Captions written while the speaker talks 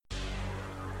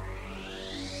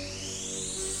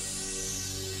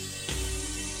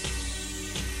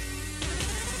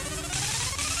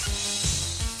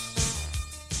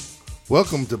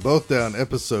Welcome to Both Down,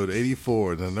 episode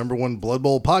 84, the number one Blood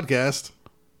Bowl podcast.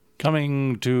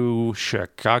 Coming to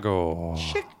Chicago.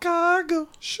 Chicago.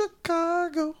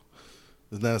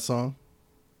 Isn't that a song?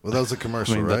 Well, that was a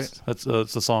commercial, right? That's the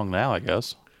song now, I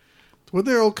guess. Wasn't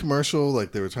there an old commercial,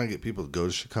 like they were trying to get people to go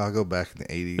to Chicago back in the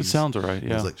 80s? It sounds right,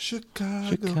 yeah. It was like,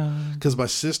 Chicago. Because my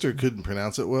sister couldn't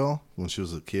pronounce it well when she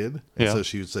was a kid. And so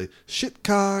she would say,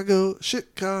 Chicago.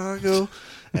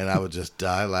 And I would just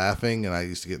die laughing, and I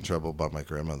used to get in trouble by my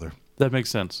grandmother. That makes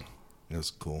sense. It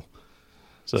was cool.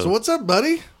 So what's up,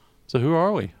 buddy? So who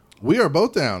are we? We are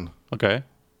Both Down. Okay.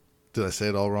 Did I say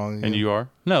it all wrong again? And you are?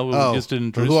 No, we just didn't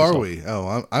introduce Who yourself. are we?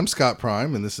 Oh, I'm Scott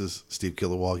Prime, and this is Steve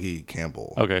Kilowoggy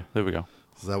Campbell. Okay, there we go.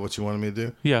 Is that what you wanted me to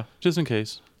do? Yeah, just in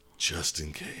case. Just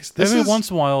in case. Every once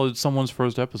in a while, it's someone's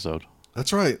first episode.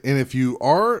 That's right. And if you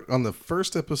are on the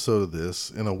first episode of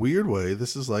this, in a weird way,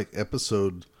 this is like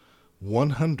episode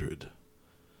 100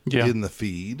 in the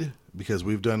feed, because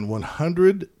we've done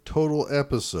 100 total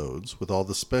episodes with all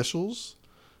the specials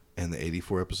and the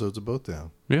 84 episodes of Both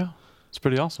Down. Yeah, it's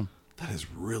pretty awesome. That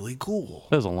is really cool.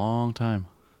 That was a long time.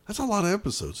 That's a lot of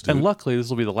episodes, dude. And luckily, this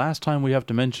will be the last time we have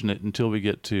to mention it until we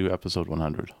get to episode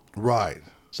 100. Right.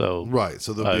 So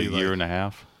there'll be a year and a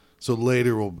half. So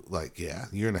later we'll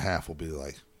year and a half will be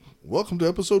like, welcome to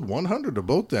episode 100 of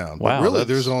Both Down. Wow, but really,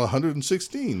 there's only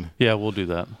 116. Yeah, we'll do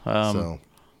that.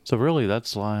 So really,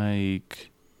 that's like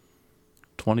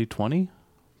 2020,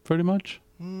 pretty much.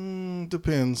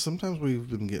 Depends. Sometimes we've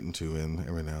been getting two in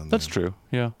every now and then. That's true.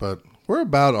 Yeah, but we're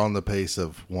about on the pace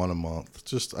of one a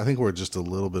month. I think we're just a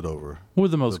little bit over. We're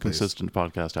the most consistent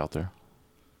podcast out there.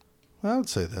 I would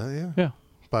say that. Yeah. Yeah.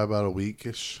 By about a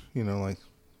week-ish,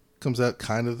 comes out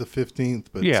kind of the 15th,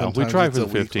 but sometimes we try for the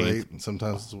 15th. Late, and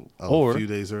sometimes it's a few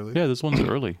days early. Yeah, this one's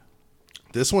early.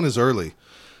 This one is early.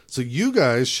 So you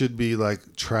guys should be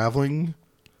like traveling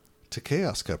to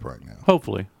Chaos Cup right now.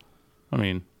 Hopefully.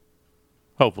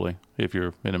 Hopefully, if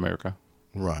you're in America.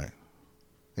 Right.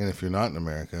 And if you're not in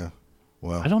America,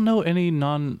 well, I don't know any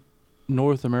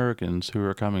non-North Americans who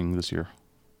are coming this year.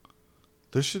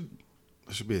 There should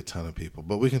be a ton of people,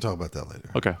 but we can talk about that later.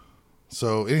 Okay.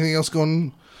 So anything else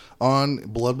going on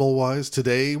Blood Bowl wise?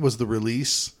 Today was the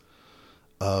release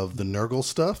of the Nurgle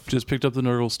stuff. Just picked up the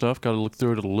Nurgle stuff. Got to look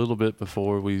through it a little bit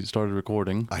before we started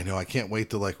recording. I know. I can't wait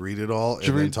to read it all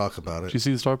and then talk about it. Did you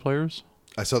see the star players?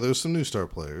 I saw there was some new star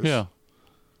players. Yeah.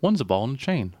 One's a ball and a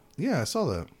chain. Yeah, I saw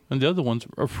that. And the other one's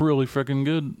a really freaking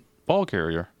good ball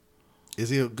carrier. Is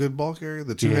he a good ball carrier?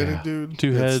 The two-headed dude?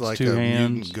 2 heads, like 2 a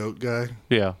hands. Mutant goat guy?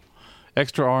 Yeah.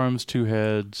 Extra arms, 2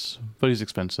 heads, but he's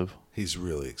expensive. He's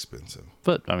really expensive.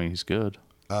 But, he's good.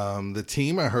 The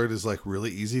team, I heard, is really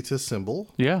easy to assemble.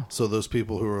 Yeah. So those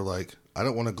people who are like, I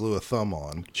don't want to glue a thumb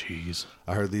on. Jeez.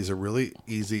 I heard these are really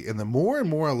easy. And the more and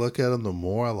more I look at them, the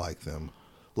more I like them.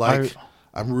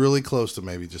 I'm really close to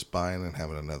maybe just buying and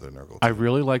having another Nurgle team. I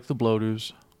really like the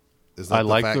bloaters. Is that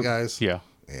the fat guys? Yeah.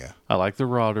 Yeah. I like the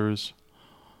rotters.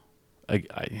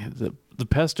 The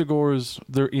pestigores,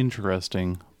 they're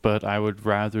interesting, but I would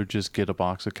rather just get a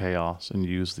box of chaos and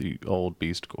use the old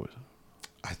beast gores.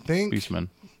 I think Beastmen.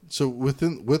 So with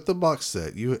the box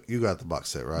set, you got the box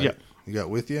set, right? Yeah. You got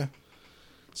with you?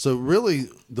 So really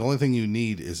the only thing you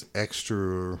need is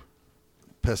extra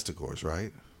pestigores,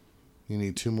 right? You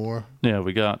need 2 more? Yeah,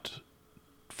 we got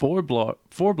 4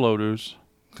 bloaters.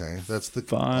 Okay, that's the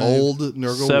 5, old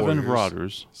Nurgle 7 Warriors.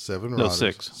 rotters. 7 No, rotters.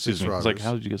 6. Excuse me. rotters. It's like,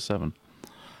 how did you get 7?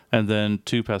 And then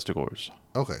 2 pestigores.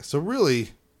 Okay, so really,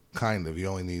 kind of, you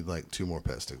only need 2 more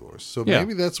pestigores. So Yeah.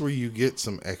 maybe that's where you get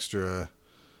some extra.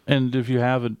 And if you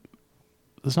have it,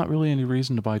 there's not really any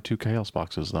reason to buy 2 chaos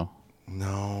boxes, though.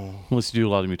 No. Unless you do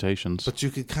a lot of mutations. But you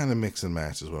could kind of mix and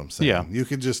match is what I'm saying. Yeah. You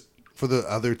could just, for the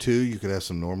other 2, you could have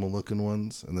some normal looking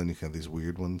ones, and then you can have these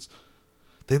weird ones.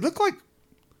 They look like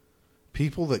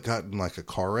people that got in a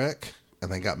car wreck,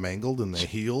 and they got mangled, and they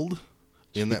healed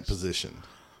in that position.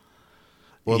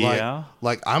 Well, yeah.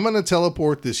 I'm going to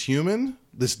teleport this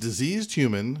diseased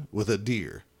human with a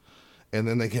deer, and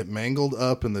then they get mangled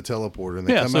up in the teleporter, and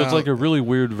they come out. It's like a really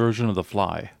weird version of The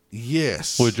Fly.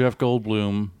 Yes. Where Jeff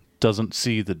Goldblum doesn't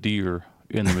see the deer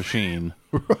in the machine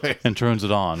right. and turns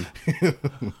it on.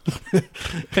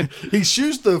 He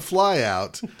shoots the fly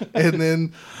out, and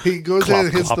then he goes in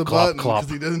and hits the button because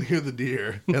he doesn't hear the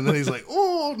deer. And then he's like,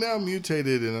 oh, now I'm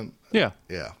mutated. And Yeah.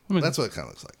 That's what it kind of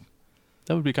looks like.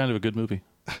 That would be kind of a good movie.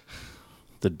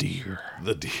 The deer.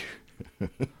 The deer.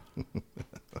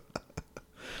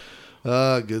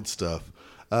 Good stuff.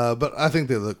 But I think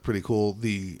they look pretty cool.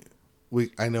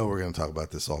 I know we're going to talk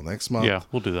about this all next month. Yeah,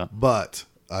 we'll do that. But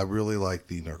I really like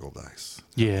the Nurgle dice.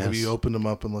 Yes. Have you opened them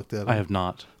up and looked at them? I have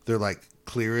not. They're like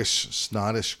clearish,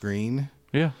 snottish green.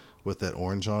 Yeah. with that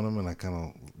orange on them, and I kind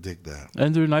of dig that.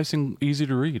 And they're nice and easy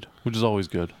to read, which is always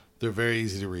good. They're very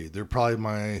easy to read. They're probably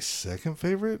my second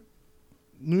favorite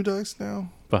new dice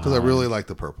now, because I really like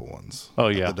the purple ones. Oh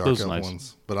yeah, the dark those elf are nice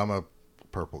ones. But I'm a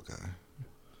purple guy.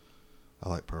 I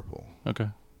like purple. Okay,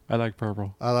 I like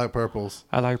purple. I like purples.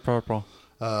 I like purple.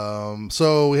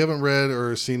 So we haven't read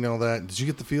or seen all that. Did you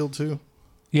get the field too?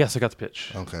 Yes, I got the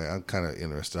pitch. Okay, I'm kind of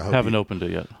interested. I haven't opened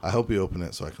it yet. I hope you open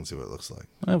it so I can see what it looks like.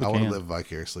 I want to live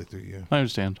vicariously through you. I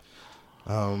understand.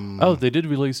 They did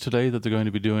release today that they're going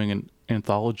to be doing an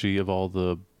anthology of all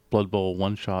the Blood Bowl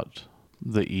one-shot,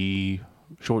 the E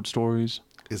short stories.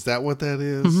 Is that what that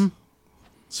is? Mm-hmm.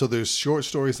 So there's short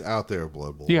stories out there of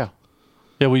Blood Bowl. Yeah.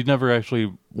 Yeah, we never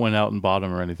actually went out and bought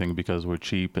them or anything because we're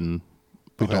cheap and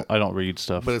I don't read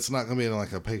stuff. But it's not going to be in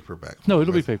like a paperback. No,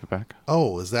 it'll be paperback.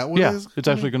 Oh, is that what it is? It's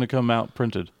actually going to come out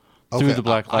printed through the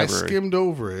Black Library. I skimmed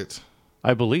over it.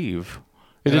 I believe.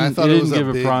 It didn't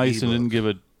give a price and didn't give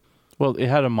a... Well, it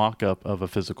had a mock-up of a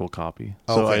physical copy.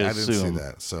 So okay, I didn't see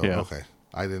that. So, okay.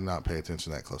 I did not pay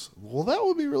attention that close. Well, that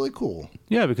would be really cool.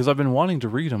 Yeah, because I've been wanting to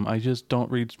read them. I just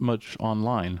don't read much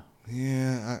online.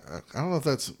 Yeah, I don't know if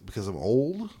that's because I'm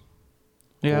old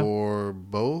or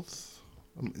both.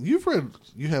 You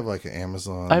have like an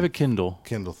Amazon. I have a Kindle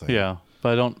thing. Yeah,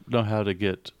 but I don't know how to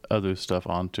get other stuff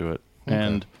onto it. Okay.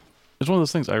 And it's one of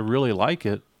those things. I really like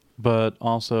it, but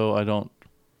also I don't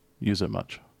use it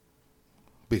much.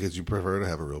 Because you prefer to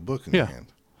have a real book in your hand.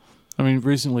 I mean,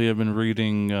 recently I've been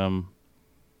reading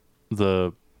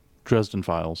the Dresden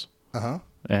Files. Uh-huh.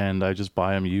 And I just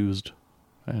buy them used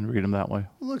and read them that way.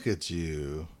 Look at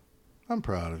you. I'm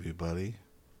proud of you, buddy.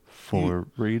 For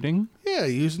reading? Yeah,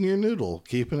 using your noodle,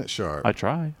 keeping it sharp. I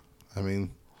try. I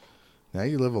mean, now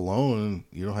you live alone and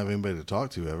you don't have anybody to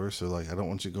talk to ever, so like I don't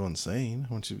want you to go insane.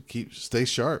 I want you to stay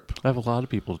sharp. I have a lot of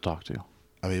people to talk to.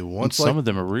 I mean, some of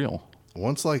them are real.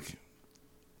 Once like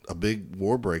a big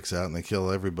war breaks out and they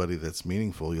kill everybody that's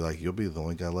meaningful, you'll be the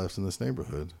only guy left in this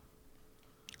neighborhood.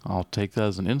 I'll take that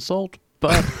as an insult,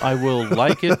 but I will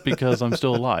like it because I'm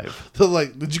still alive. They're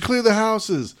like, did you clear the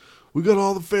houses? We got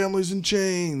all the families in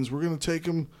chains. We're going to take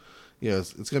them. Yeah,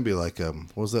 it's going to be like,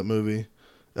 what was that movie?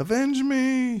 Avenge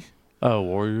Me. Oh,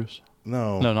 Warriors?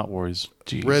 No, not Warriors.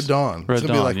 Jeez. Red Dawn. It's going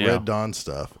to be like Red Dawn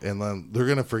stuff. And then they're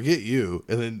going to forget you.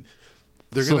 And then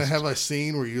they're going to have a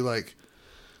scene where you like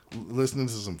listening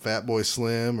to some Fatboy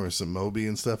Slim or some Moby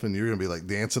and stuff. And you're going to be like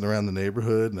dancing around the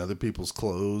neighborhood and other people's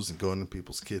clothes and going to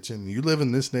people's kitchen. You live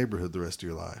in this neighborhood the rest of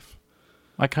your life.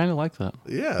 I kind of like that.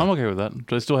 Yeah. I'm okay with that.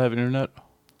 Do I still have internet?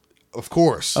 Of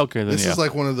course. Okay, then this is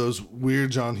like one of those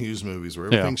weird John Hughes movies where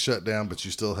everything's shut down, but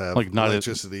you still have like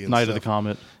electricity. Night of the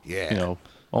Comet. Yeah.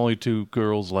 Only 2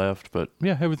 girls left, but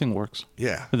yeah, everything works.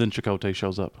 Yeah. And then Chakotay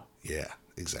shows up. Yeah,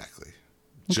 exactly.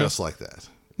 Okay. Just like that.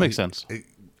 Makes sense.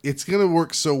 It's going to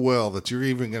work so well that you're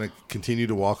even going to continue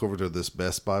to walk over to this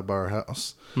Best Buy bar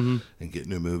house and get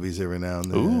new movies every now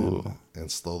and then and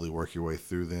slowly work your way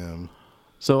through them.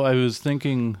 So I was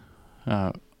thinking...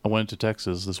 I went to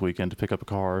Texas this weekend to pick up a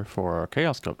car for our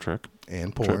Chaos Cup trick.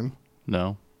 And porn.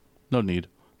 No need.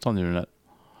 It's on the internet.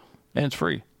 And it's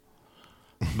free.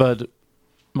 But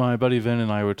my buddy Vin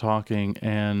and I were talking,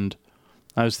 and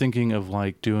I was thinking of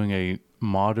like doing a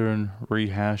modern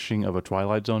rehashing of a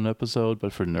Twilight Zone episode,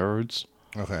 but for nerds.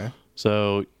 Okay.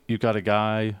 So you've got a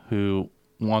guy who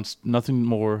wants nothing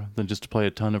more than just to play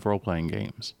a ton of role-playing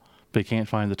games, but he can't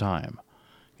find the time.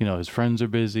 His friends are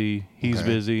busy. He's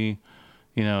busy.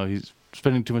 He's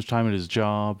spending too much time at his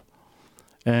job.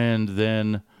 And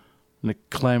then the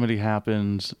calamity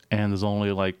happens, and there's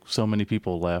only like so many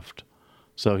people left.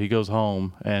 So he goes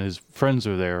home, and his friends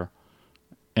are there,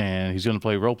 and he's going to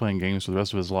play role-playing games for the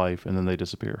rest of his life, and then they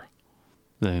disappear.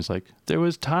 Then he's like, there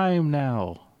was time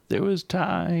now. There was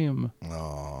time.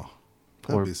 Oh,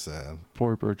 that'd be sad.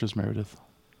 Poor Burgess Meredith.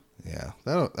 Yeah,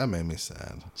 that made me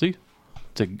sad. See?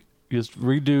 Just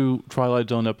redo Twilight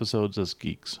Zone episodes as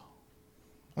geeks.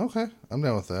 Okay, I'm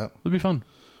down with that. It'd be fun.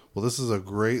 Well, this is a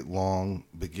great long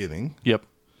beginning. Yep.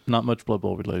 Not much Blood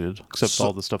Bowl related, except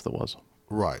all the stuff that was.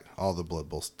 Right. All the Blood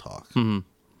Bowl talk. Mm-hmm.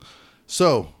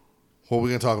 So, what are we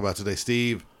going to talk about today,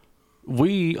 Steve?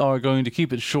 We are going to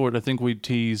keep it short. I think we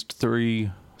teased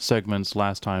 3 segments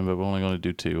last time, but we're only going to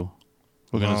do 2.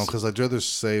 No, because I'd rather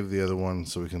save the other one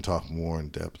so we can talk more in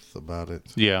depth about it.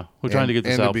 Yeah. We're trying to get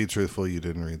this out. And to be truthful, you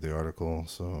didn't read the article,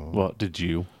 so... Well, did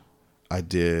you? I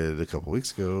did a couple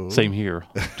weeks ago. Same here.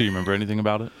 Do you remember anything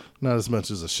about it? Not as much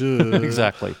as I should.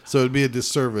 Exactly. So it'd be a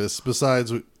disservice.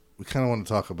 Besides, we kind of want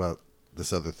to talk about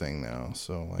this other thing now.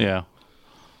 So yeah.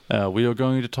 We are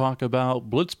going to talk about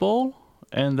Blitz Bowl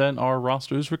and then our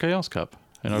rosters for Chaos Cup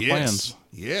and our plans.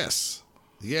 Yes.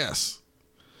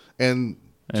 And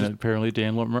And apparently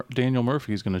Daniel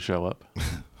Murphy's going to show up.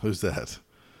 Who's that?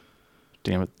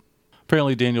 Damn it.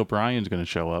 Apparently Daniel Bryan's going to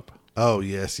show up. Oh,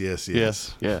 yes. Yes.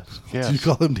 Did you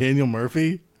call him Daniel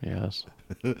Murphy? Yes.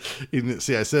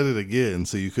 See, I said it again,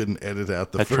 so you couldn't edit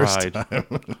out the first time.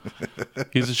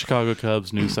 He's the Chicago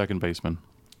Cubs' new second baseman.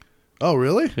 Oh,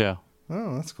 really? Yeah.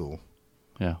 Oh, that's cool.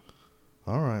 Yeah.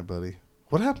 All right, buddy.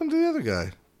 What happened to the other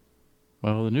guy?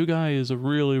 Well, the new guy is a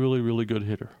really, really, really good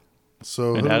hitter.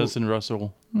 So and Addison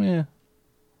Russell, yeah.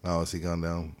 Oh, has he gone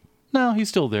down? No, he's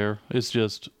still there. It's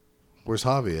just... Where's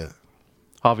Javi at?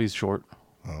 Javi's short.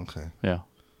 Oh, okay. Yeah.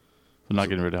 They're not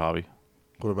getting rid of Javi.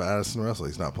 What about Addison Russell?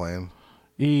 He's not playing?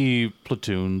 He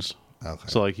platoons. Okay.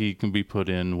 So, like, he can be put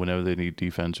in whenever they need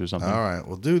defense or something. All right.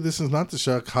 Well, dude, this is not the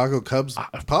Chicago Cubs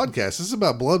podcast. This is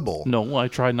about Blood Bowl. No, I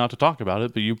tried not to talk about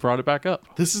it, but you brought it back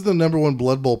up. This is the #1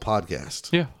 Blood Bowl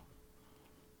podcast. Yeah.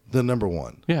 The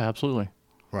 #1. Yeah, absolutely.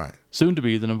 Right. Soon to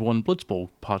be the #1 Blitz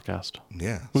Bowl podcast.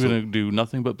 Yeah. We're going to do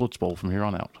nothing but Blitz Bowl from here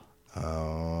on out.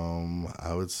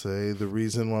 I would say the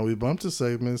reason why we bumped the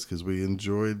segment is because we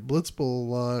enjoyed Blitz Bowl a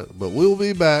lot, but we'll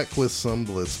be back with some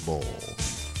Blitz Bowl.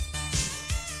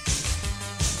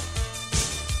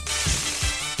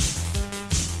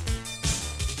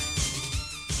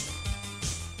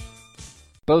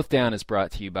 Both Down is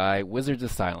brought to you by Wizards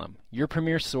Asylum, your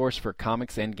premier source for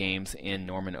comics and games in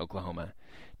Norman, Oklahoma.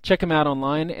 Check them out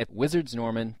online at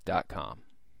wizardsnorman.com.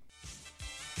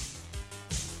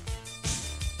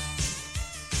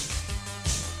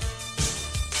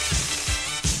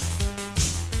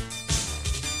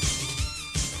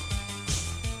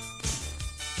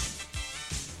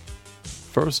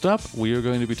 First up, we are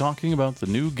going to be talking about the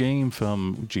new game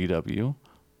from GW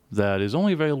that is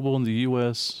only available in the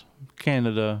US,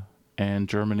 Canada, and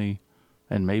Germany,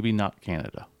 and maybe not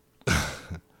Canada.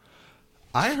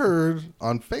 I heard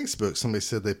on Facebook somebody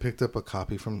said they picked up a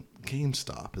copy from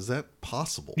GameStop. Is that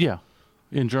possible? Yeah,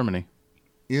 in Germany.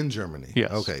 In Germany?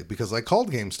 Yes. Okay, because I called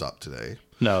GameStop today.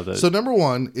 No. So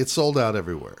 #1, it's sold out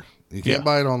everywhere. You can't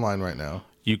buy it online right now.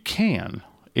 You can.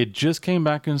 It just came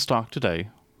back in stock today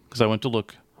because I went to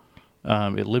look.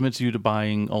 It limits you to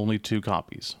buying only 2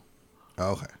 copies.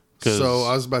 Okay. So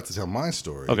I was about to tell my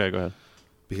story. Okay, go ahead.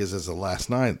 Because as of last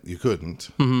night, you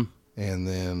couldn't. Mm-hmm. And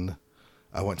then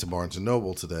I went to Barnes &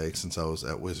 Noble today since I was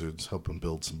at Wizards helping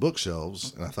build some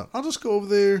bookshelves. And I thought, I'll just go over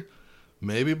there.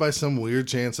 Maybe by some weird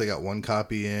chance, I got 1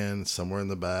 copy in somewhere in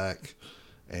the back.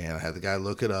 And I had the guy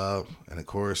look it up. And, of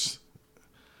course,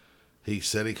 he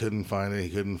said he couldn't find it. He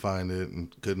couldn't find it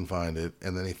and couldn't find it.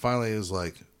 And then he finally was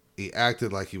like, he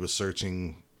acted like he was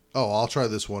searching. Oh, I'll try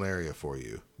this one area for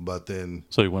you. But then...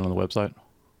 So you went on the website?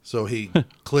 So he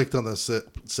clicked on the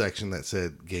section that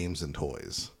said games and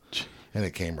toys. And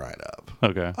it came right up.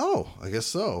 Okay. Oh, I guess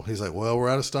so. He's like, well, we're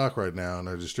out of stock right now, and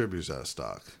our distributor's out of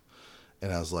stock.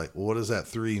 And I was like, well, what does that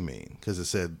 3 mean? Because it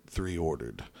said 3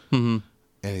 ordered. Mm-hmm.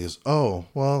 And he goes, oh,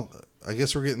 well, I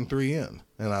guess we're getting 3 in.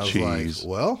 And I was like,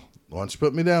 well, why don't you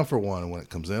put me down for 1, and when it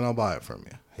comes in, I'll buy it from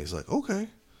you. He's like, okay.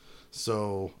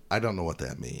 So I don't know what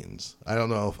that means. I don't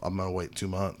know if I'm going to wait 2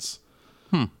 months.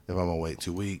 If I'm going to wait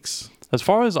 2 weeks. As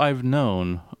far as I've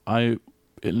known, in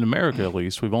America at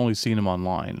least, we've only seen them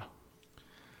online.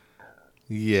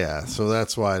 Yeah, so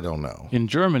that's why I don't know. In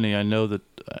Germany, I know that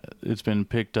it's been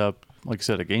picked up, like I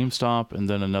said, at GameStop and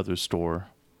then another store.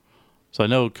 So I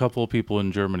know a couple of people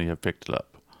in Germany have picked it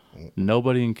up.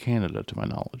 Nobody in Canada, to my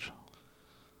knowledge.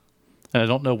 And I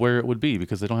don't know where it would be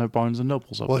because they don't have Barnes &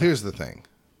 Nobles up there. Well, here's the thing.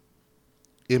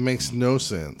 It makes no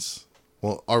sense.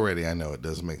 Well, already I know it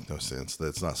doesn't make no sense that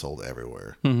it's not sold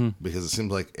everywhere. Mm-hmm. Because it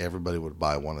seems like everybody would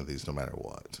buy one of these no matter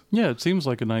what. Yeah, it seems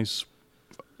like a nice...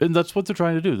 And that's what they're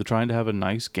trying to do. They're trying to have a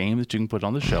nice game that you can put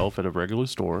on the shelf at a regular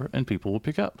store and people will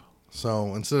pick up.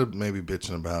 So instead of maybe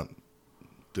bitching about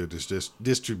their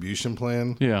distribution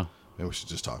plan, maybe we should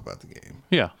just talk about the game.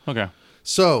 Yeah, okay.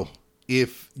 So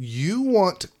if you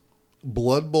want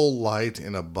Blood Bowl Light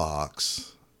in a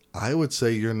box, I would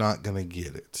say you're not going to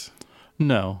get it.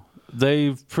 No.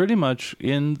 They've pretty much,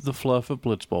 in the fluff of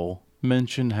Blitz Bowl,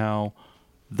 mentioned how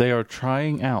they are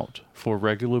trying out for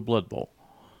regular Blood Bowl.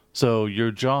 So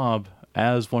your job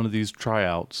as one of these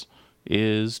tryouts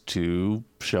is to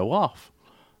show off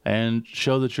and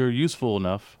show that you're useful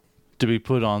enough to be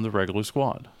put on the regular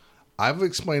squad. I've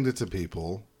explained it to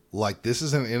people like this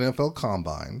is an NFL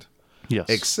Combine. Yes.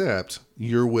 Except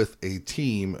you're with a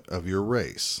team of your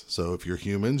race. So if you're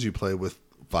humans, you play with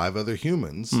 5 other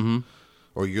humans. Mm-hmm.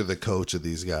 Or you're the coach of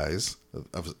these guys,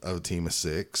 of a team of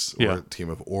 6, or a team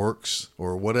of orcs,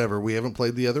 or whatever. We haven't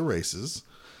played the other races.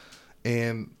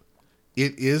 And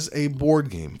it is a board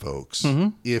game, folks.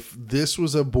 Mm-hmm. If this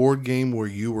was a board game where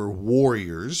you were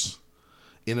warriors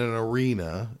in an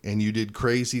arena and you did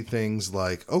crazy things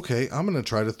like, okay, I'm going to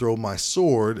try to throw my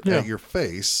sword at your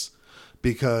face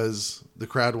because the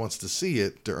crowd wants to see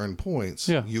it to earn points,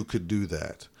 you could do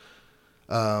that.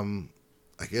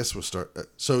 I guess we'll start.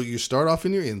 So you start off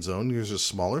in your end zone. There's a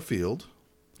smaller field.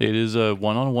 It is a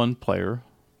one-on-one player,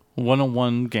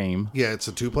 one-on-one game. Yeah, it's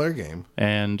a 2-player game.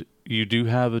 And you do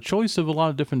have a choice of a lot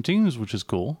of different teams, which is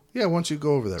cool. Yeah, why don't you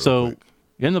go over that real quick?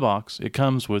 In the box, it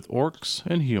comes with orcs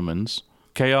and humans,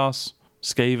 chaos,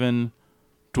 skaven,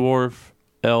 dwarf,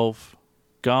 elf,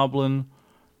 goblin,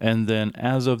 and then,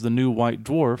 as of the new white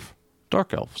dwarf,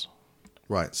 dark elves.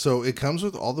 Right. So it comes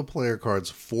with all the player cards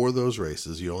for those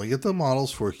races. You only get the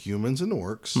models for humans and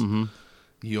orcs. Mm-hmm.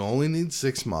 You only need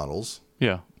 6 models.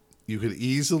 Yeah. You could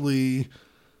easily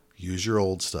use your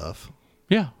old stuff.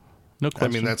 Yeah. No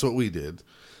question. I mean, that's what we did.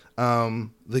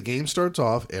 The game starts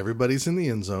off, everybody's in the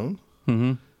end zone.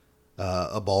 Mm-hmm.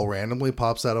 A ball randomly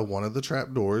pops out of one of the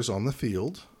trap doors on the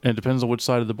field. And it depends on which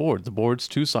side of the board. The board's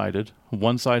 2-sided.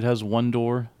 One side has 1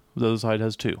 door. The other side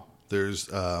has 2.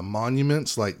 There's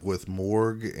monuments like with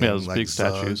morgue and like big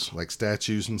statues. like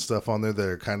statues and stuff on there that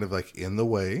are kind of like in the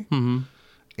way. Mm-hmm.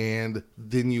 And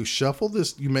then you shuffle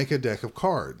this, you make a deck of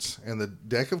cards. And the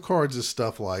deck of cards is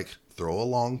stuff like throw a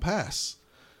long pass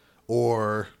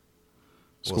or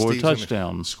score a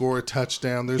touchdown. Score a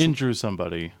touchdown. Injure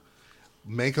somebody.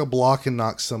 Make a block and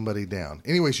knock somebody down.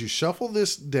 Anyways, you shuffle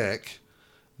this deck.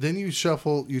 Then you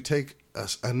take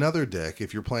another deck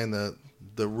if you're playing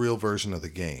the real version of the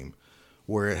game,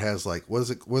 where it has like, what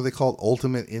are they called?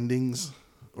 Ultimate endings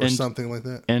or something like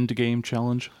that? End game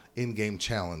challenge? In-game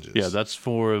challenges. Yeah, that's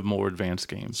for more advanced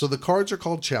games. So the cards are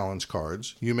called challenge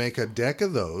cards. You make a deck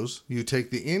of those. You take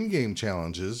the in-game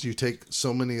challenges. You take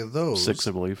so many of those. 6,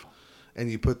 I believe. And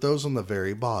you put those on the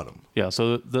very bottom. Yeah,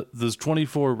 so there's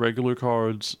 24 regular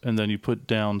cards, and then you put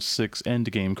down 6 end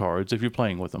game cards if you're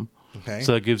playing with them. Okay.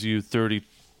 So that gives you 30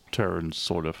 turns,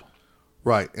 sort of.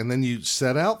 Right, and then you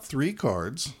set out 3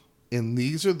 cards, and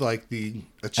these are like the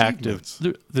achievements.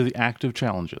 They're the active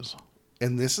challenges.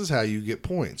 And this is how you get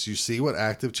points. You see what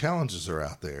active challenges are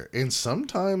out there. And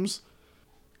sometimes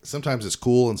it's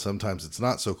cool and sometimes it's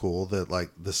not so cool that like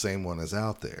the same one is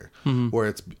out there. Mm-hmm.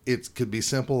 Where it could be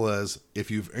simple as if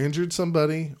you've injured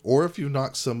somebody or if you've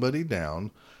knocked somebody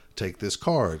down, take this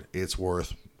card. It's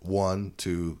worth 1,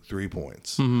 2, 3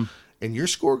 points. Mm-hmm. And your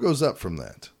score goes up from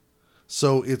that.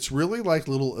 So it's really like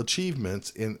little achievements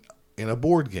in a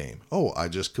board game. Oh, I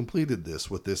just completed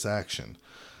this with this action.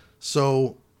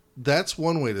 So that's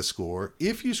one way to score.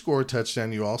 If you score a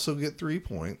touchdown, you also get 3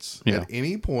 points. Yeah. At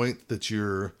any point that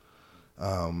you're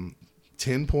 10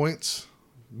 points,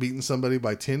 beating somebody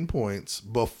by 10 points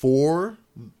before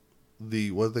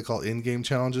the, what they call in-game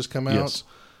challenges come out, yes,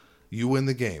 you win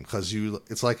the game because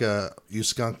it's like you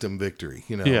skunked them victory.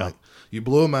 You know, yeah, like you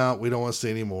blew them out. We don't want to see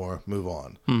any more. Move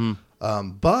on.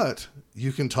 Mm-hmm. But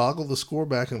you can toggle the score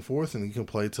back and forth and you can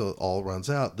play till it all runs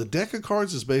out. The deck of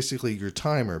cards is basically your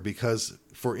timer because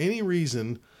for any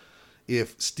reason,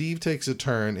 if Steve takes a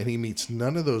turn and he meets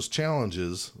none of those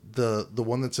challenges, the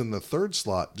one that's in the 3rd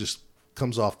slot just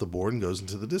comes off the board and goes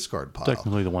into the discard pile.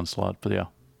 Technically the 1 slot, but yeah.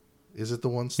 Is it the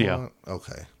 1 slot? Yeah.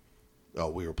 Okay. Oh,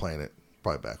 we were playing it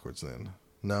probably backwards then.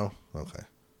 No? Okay.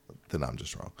 Then I'm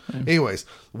just wrong. Yeah. Anyways,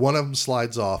 one of them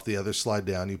slides off, the other slide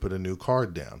down, you put a new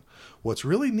card down. What's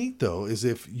really neat, though, is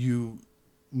if you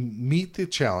meet the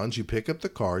challenge, you pick up the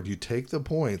card, you take the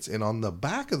points, and on the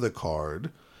back of the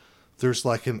card, there's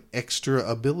like an extra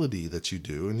ability that you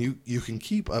do, and you can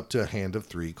keep up to a hand of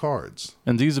 3 cards.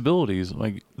 And these abilities,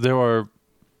 like there are,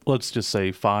 let's just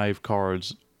say 5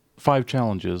 cards, 5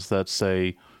 challenges that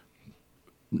say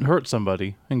hurt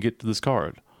somebody and get to this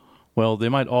card. Well, they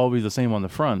might all be the same on the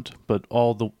front, but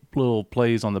all the little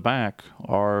plays on the back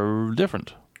are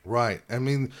different. Right. I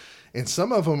mean, and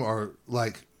some of them are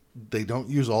like, they don't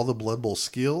use all the Blood Bowl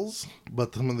skills,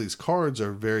 but some of these cards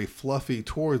are very fluffy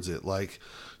towards it. Like,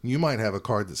 you might have a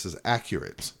card that says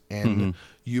accurate, and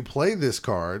you play this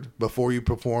card before you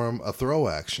perform a throw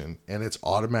action, and it's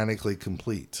automatically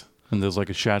complete. And there's like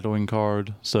a shadowing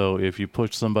card, so if you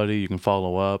push somebody, you can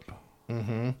follow up.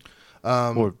 Mm-hmm.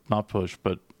 Or not push,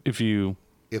 but if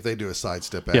they do a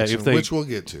sidestep action, which we'll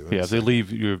get to. Yeah, if they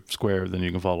leave your square, then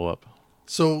you can follow up.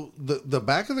 So the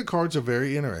back of the cards are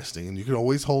very interesting, and you can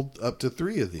always hold up to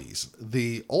 3 of these.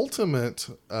 The ultimate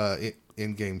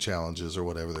in-game challenges, or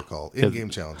whatever they're called, in-game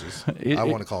challenges. I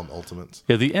want to call them ultimates.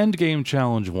 Yeah, the end game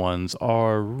challenge ones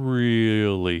are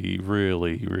really,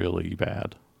 really, really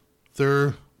bad.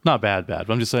 They're not bad, but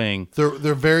I'm just saying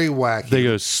they're very wacky. They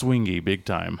go swingy big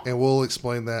time, and we'll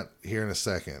explain that here in a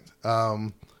second.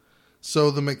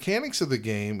 So the mechanics of the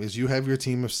game is you have your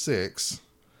team of 6,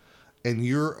 and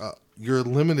you're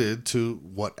limited to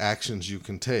what actions you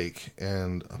can take.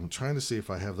 And I'm trying to see if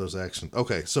I have those actions.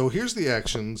 Okay, so here's the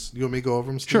actions. You want me to go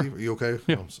over them, Steve? Sure. Are you okay?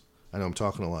 Yeah. I know I'm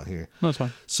talking a lot here. No, that's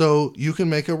fine. So you can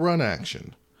make a run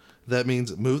action. That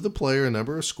means move the player a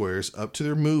number of squares up to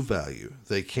their move value.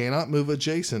 They cannot move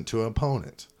adjacent to an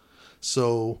opponent.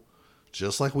 So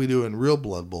just like we do in real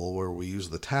Blood Bowl, where we use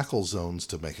the tackle zones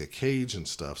to make a cage and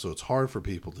stuff, so it's hard for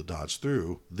people to dodge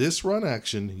through, this run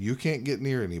action, you can't get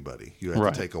near anybody. You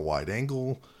have to take a wide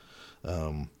angle.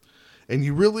 And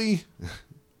you really,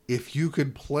 if you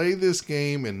could play this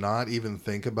game and not even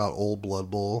think about old Blood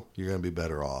Bowl, you're going to be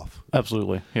better off.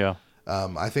 Absolutely, yeah.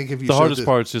 I think if you the hardest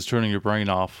part is just turning your brain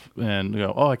off and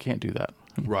go, oh, I can't do that.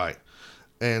 Right.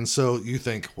 And so you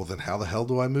think, well, then how the hell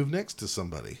do I move next to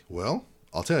somebody? Well,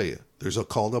 I'll tell you. There's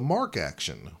called a mark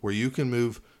action where you can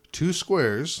move 2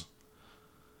 squares.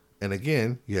 And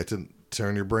again, you have to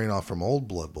turn your brain off from old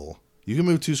Blood Bowl. You can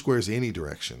move 2 squares any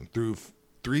direction through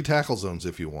 3 tackle zones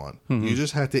if you want. Mm-hmm. You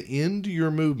just have to end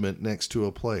your movement next to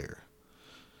a player.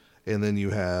 And then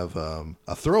you have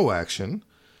a throw action.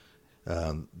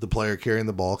 The player carrying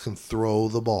the ball can throw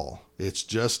the ball. It's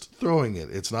just throwing it.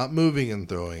 It's not moving and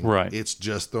throwing. Right. It's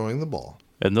just throwing the ball.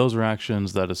 And those are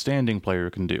actions that a standing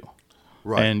player can do.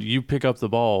 Right. And you pick up the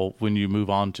ball when you move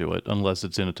on to it, unless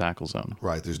it's in a tackle zone.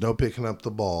 Right. There's no picking up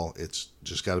the ball. It's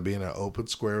just got to be in an open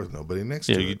square with nobody next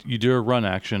to it. You do a run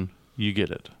action, you get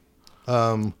it.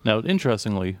 Now,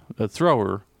 interestingly, a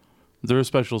thrower, their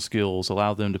special skills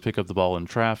allow them to pick up the ball in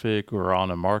traffic or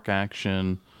on a mark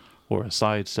action or a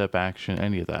sidestep action,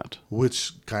 any of that.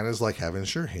 Which kind of is like having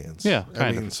sure hands. Yeah,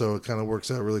 kind of. So it kind of works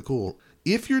out really cool.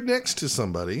 If you're next to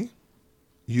somebody,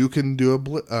 you can do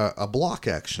a block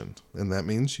action, and that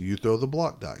means you throw the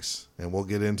block dice. And we'll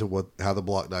get into how the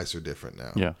block dice are different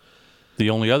now. Yeah. The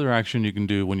only other action you can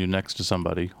do when you're next to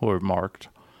somebody or marked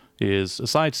is a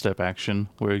sidestep action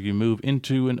where you move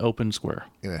into an open square.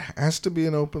 And it has to be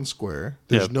an open square.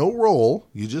 There's no roll.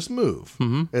 You just move.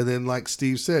 Mm-hmm. And then, like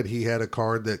Steve said, he had a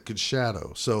card that could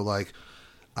shadow. So, like,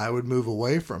 I would move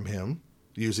away from him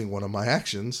using one of my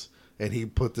actions, and he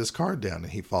put this card down,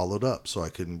 and he followed up so I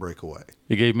couldn't break away.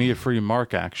 He gave me a free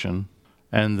mark action,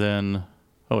 and then,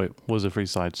 was a free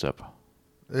sidestep.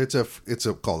 It's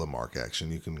called a mark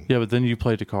action. You can. Yeah, but then you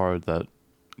played a card that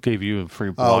gave you a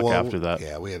free block after that.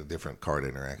 Yeah, we had different card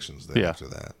interactions there after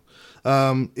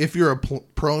that. If you're a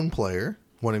prone player,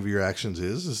 one of your actions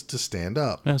is to stand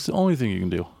up. That's the only thing you can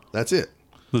do. That's it.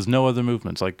 There's no other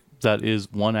movements. Like, that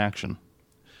is one action.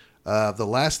 The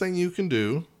last thing you can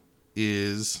do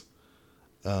is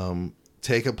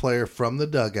take a player from the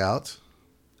dugout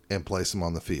and place them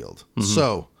on the field. Mm-hmm.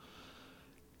 So,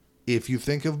 if you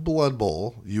think of Blood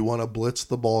Bowl, you want to blitz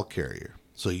the ball carrier.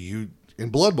 So in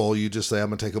Blood Bowl, you just say, I'm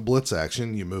going to take a blitz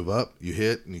action. You move up, you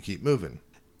hit, and you keep moving.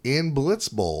 In Blitz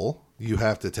Bowl, you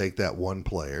have to take that one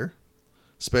player,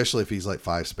 especially if he's like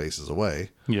 5 spaces away.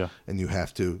 Yeah. And you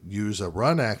have to use a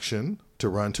run action to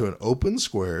run to an open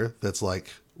square that's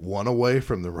like 1 away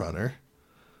from the runner,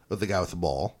 or the guy with the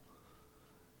ball.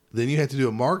 Then you have to do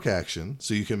a mark action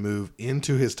so you can move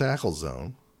into his tackle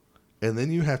zone. And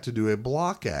then you have to do a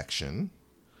block action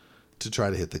to try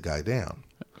to hit the guy down.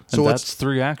 So that's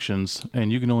 3 actions,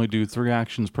 and you can only do 3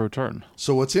 actions per turn.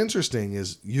 So what's interesting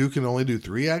is you can only do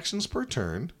 3 actions per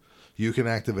turn. You can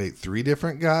activate 3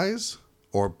 different guys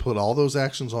or put all those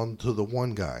actions onto the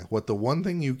one guy. What the one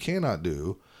thing you cannot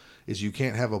do is you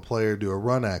can't have a player do a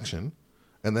run action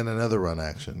and then another run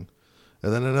action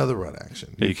and then another run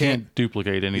action. You can't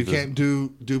duplicate any of You can't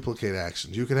do duplicate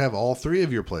actions. You can have all 3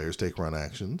 of your players take run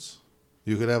actions.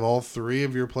 You could have all 3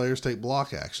 of your players take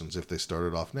block actions if they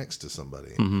started off next to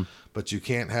somebody. Mm-hmm. But you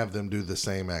can't have them do the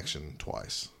same action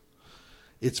twice.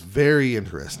 It's very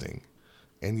interesting.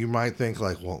 And you might think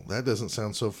like, well, that doesn't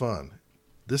sound so fun.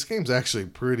 This game's actually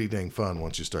pretty dang fun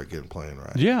once you start getting playing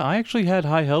right. Yeah, I actually had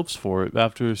high hopes for it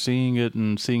after seeing it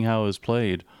and seeing how it was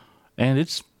played. And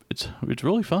it's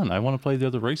really fun. I want to play the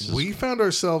other races. We found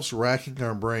ourselves racking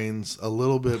our brains a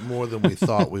little bit more than we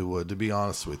thought we would, to be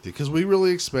honest with you, because we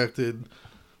really expected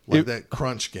that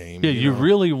crunch game. Yeah, you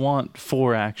really want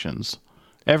 4 actions.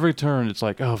 Every turn, it's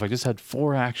like, if I just had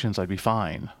 4 actions, I'd be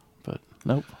fine. But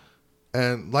nope.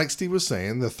 And like Steve was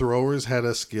saying, the throwers had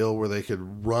a skill where they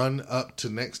could run up to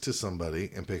next to somebody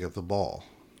and pick up the ball.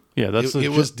 Yeah,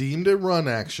 it was deemed a run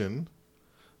action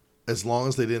as long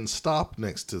as they didn't stop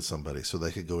next to somebody, so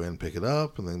they could go in and pick it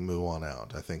up and then move on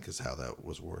out, I think is how that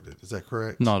was worded. Is that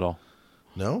correct? Not at all.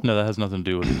 No? No, that has nothing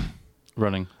to do with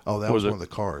running. Oh, that was one of the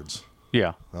cards.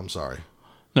 Yeah. I'm sorry.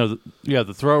 No,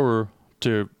 the thrower,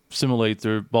 to simulate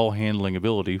their ball handling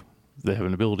ability, they have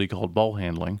an ability called ball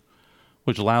handling,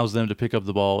 which allows them to pick up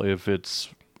the ball if it's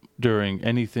during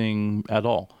anything at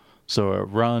all. So a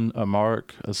run, a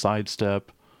mark, a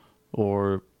sidestep,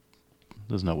 or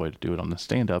there's no way to do it on the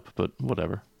stand-up, but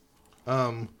whatever.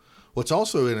 What's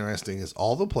also interesting is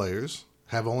all the players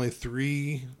have only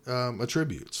 3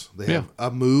 attributes. They have a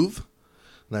move,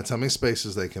 and that's how many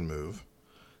spaces they can move.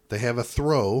 They have a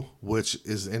throw, which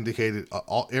is indicated,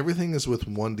 everything is with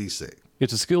 1d6.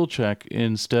 It's a skill check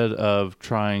instead of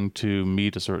trying to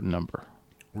meet a certain number.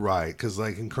 Right, because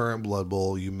like in current Blood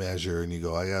Bowl, you measure and you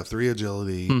go, I got 3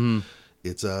 agility.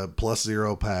 It's a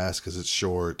 +0 pass because it's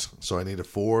short, so I need a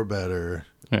 4 better.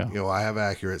 Yeah. You know, I have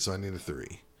accurate, so I need a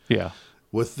 3. Yeah.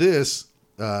 With this,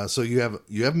 so you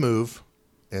have move,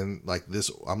 and like this,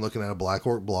 I'm looking at a Black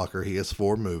Orc blocker. He has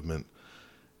 4 movement.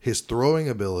 His throwing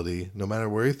ability, no matter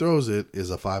where he throws it,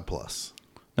 is a 5+.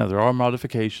 Now there are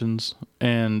modifications,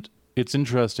 and it's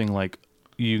interesting. Like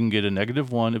you can get a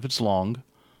 -1 if it's long.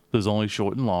 There's only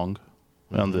short and long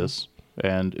on this,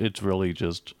 and it's really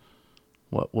just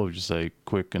what would you say,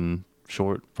 quick and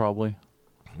short, probably.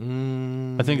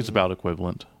 I think it's about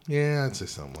equivalent. Yeah, I'd say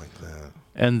something like that.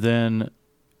 And then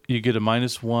you get a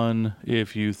 -1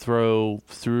 if you throw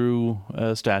through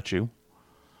a statue,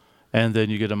 and then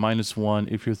you get a -1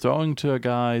 if you're throwing to a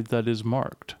guy that is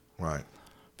marked. Right.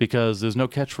 Because there's no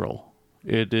catch roll.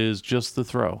 It is just the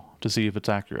throw to see if it's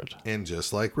accurate. And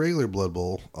just like regular Blood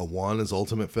Bowl, a 1 is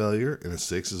ultimate failure and a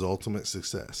 6 is ultimate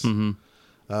success.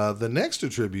 The next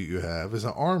attribute you have is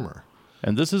an armor.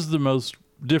 And this is the most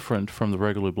different from the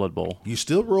regular Blood Bowl. You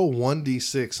still roll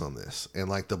 1d6 on this. And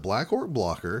like the Black Orc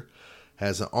blocker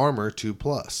has an armor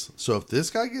 2+. So if this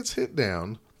guy gets hit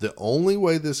down, the only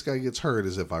way this guy gets hurt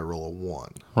is if I roll a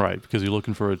 1. Right, because you're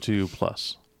looking for a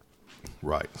 2+.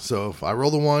 Right. So if I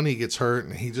roll the 1, he gets hurt,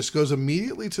 and he just goes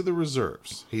immediately to the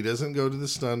reserves. He doesn't go to the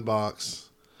stun box,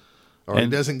 or he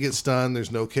doesn't get stunned.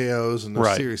 There's no KOs and no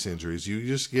serious injuries. You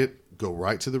just go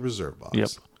right to the reserve box. Yep.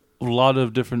 A lot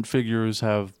of different figures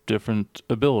have different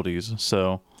abilities.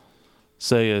 So,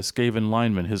 say a Skaven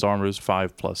lineman, his armor is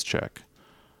 5+ check.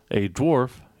 A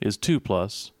dwarf is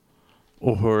 2+,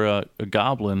 or a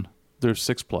goblin, they're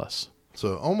 6+.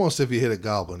 So almost if you hit a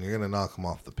goblin, you're going to knock him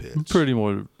off the pitch. Pretty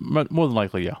more than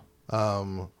likely, yeah.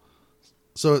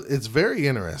 So it's very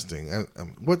interesting.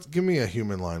 Give me a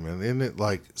human lineman. Isn't it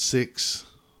like 6?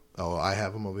 Oh, I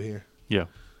have him over here? Yeah.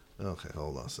 Okay,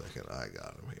 hold on a second. I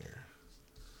got him here.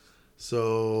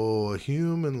 So a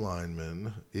human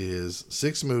lineman is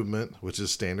 6 movement, which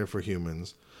is standard for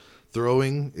humans.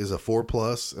 Throwing is a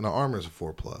 4+, and an armor is a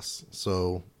 4+.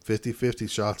 So 50-50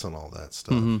 shots on all that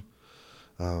stuff.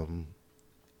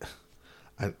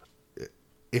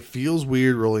 It feels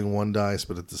weird rolling 1 dice,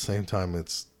 but at the same time,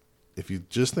 if you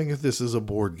just think if this is a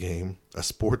board game, a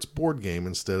sports board game,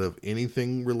 instead of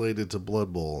anything related to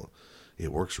Blood Bowl,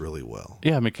 it works really well.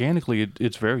 Yeah, mechanically,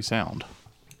 it's very sound.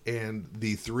 And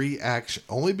the 3 action,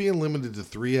 only being limited to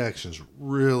 3 actions,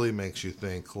 really makes you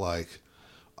think like,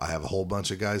 I have a whole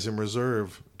bunch of guys in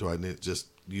reserve. Do I need to just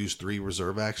use 3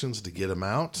 reserve actions to get them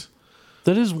out?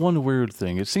 That is one weird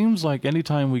thing. It seems like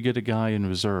anytime we get a guy in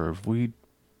reserve, we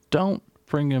don't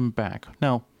bring him back.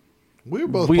 Now,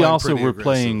 we also were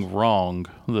playing wrong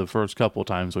the first couple of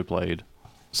times we played.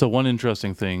 So one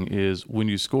interesting thing is when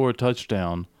you score a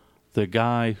touchdown, the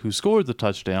guy who scored the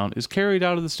touchdown is carried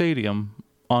out of the stadium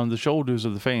on the shoulders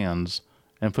of the fans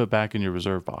and put back in your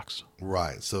reserve box.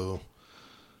 Right. So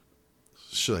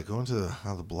should I go into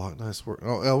how the block dice work?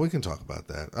 Oh, we can talk about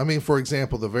that. I mean, for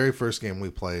example, the very first game we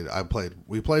played,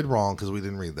 we played wrong because we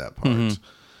didn't read that part.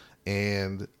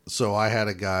 And so I had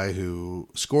a guy who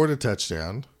scored a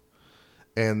touchdown,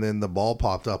 and then the ball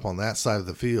popped up on that side of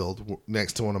the field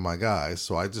next to one of my guys.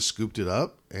 So I just scooped it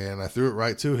up, and I threw it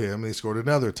right to him, and he scored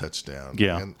another touchdown.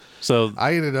 Yeah. And so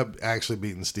I ended up actually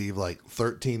beating Steve like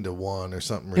 13-1 or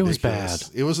something ridiculous. It was bad.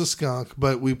 It was a skunk,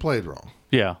 but we played wrong.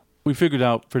 Yeah. We figured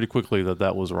out pretty quickly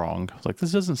that was wrong. It's like,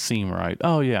 this doesn't seem right.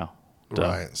 Oh, yeah. Duh.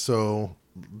 Right. So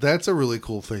that's a really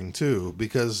cool thing, too,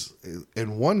 because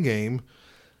in one game,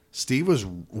 Steve was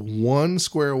 1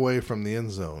 square away from the end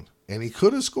zone, and he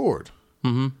could have scored.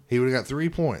 He would have got 3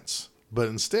 points. But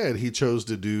instead, he chose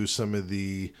to do some of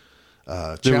the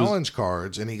challenge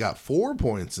cards, and he got 4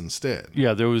 points instead.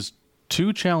 Yeah, there was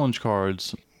 2 challenge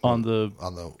cards on the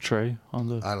tray. I don't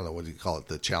know, what do you call it,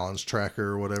 the challenge tracker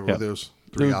or whatever. Yep. There's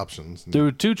 3 options. There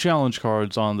were 2 challenge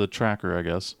cards on the tracker, I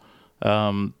guess.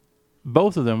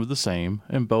 Both of them were the same,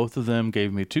 and both of them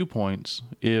gave me 2 points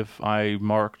if I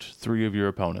marked 3 of your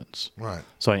opponents. Right.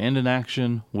 So I end an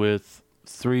action with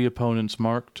 3 opponents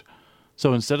marked.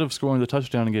 So instead of scoring the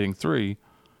touchdown and getting 3,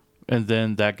 and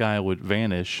then that guy would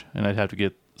vanish, and I'd have to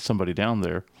get somebody down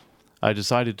there, I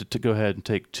decided to go ahead and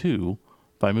take 2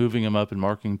 by moving him up and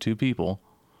marking 2 people.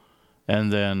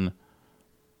 And then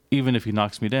even if he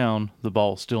knocks me down, the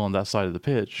ball's still on that side of the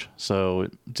pitch, so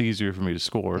it's easier for me to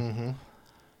score. Mm-hmm.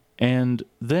 And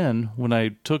then when I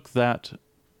took that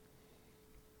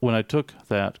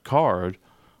card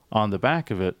on the back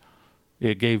of it,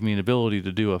 it gave me an ability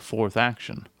to do a fourth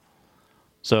action.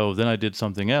 So then I did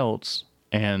something else,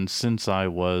 and since I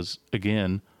was,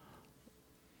 again,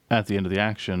 at the end of the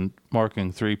action,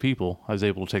 marking 3 people, I was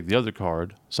able to take the other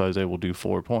card, so I was able to do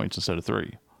 4 points instead of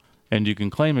 3. And you can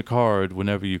claim a card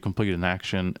whenever you complete an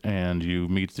action and you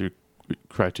meet the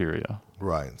criteria.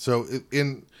 Right. So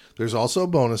there's also a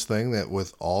bonus thing that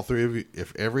with all 3 of you,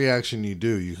 if every action you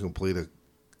do, you complete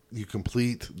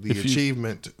the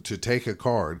achievement to take a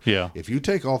card. Yeah. If you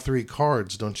take all 3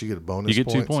 cards, don't you get a bonus? You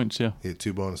get points? 2 points. Yeah. You get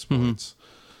 2 bonus points.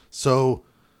 So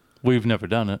we've never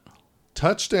done it.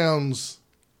 Touchdowns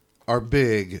are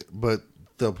big, but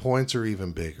the points are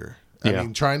even bigger. I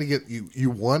mean, trying to get you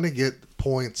want to get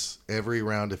points every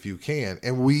round if you can.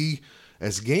 And we,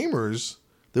 as gamers,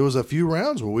 there was a few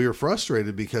rounds where we were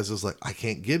frustrated because it's like, I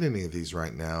can't get any of these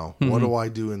right now. Mm-hmm. What do I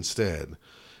do instead?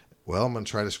 Well, I'm going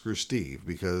to try to screw Steve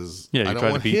because I don't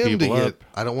want him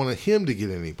to get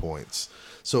any points.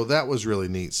 So that was really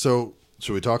neat. So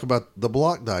we talk about the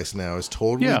block dice now is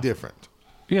totally different.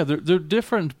 Yeah, they're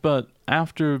different, but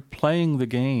after playing the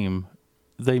game,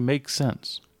 they make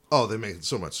sense. Oh, they make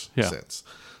so much sense.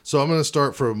 So I'm going to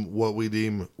start from what we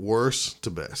deem worst to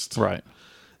best. Right.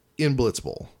 In Blitz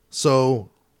Bowl. So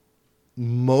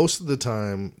most of the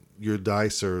time, your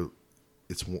dice are,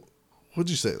 what'd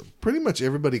you say? Pretty much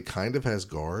everybody kind of has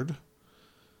guard.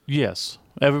 Yes,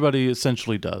 everybody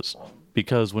essentially does.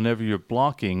 Because whenever you're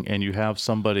blocking and you have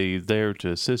somebody there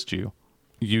to assist you,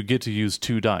 you get to use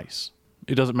 2 dice.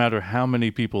 It doesn't matter how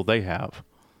many people they have.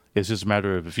 It's just a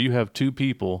matter of if you have 2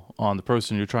 people on the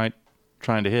person you're trying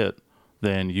to hit,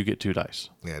 then you get 2 dice.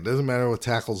 Yeah, it doesn't matter with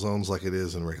tackle zones like it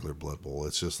is in regular Blood Bowl.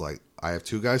 It's just like, I have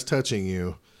 2 guys touching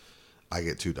you, I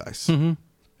get 2 dice. Mm-hmm.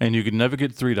 And you can never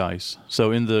get 3 dice.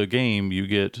 So in the game, you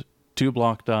get 2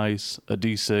 block dice, a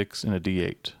D6, and a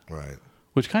D8. Right.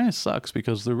 Which kind of sucks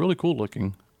because they're really cool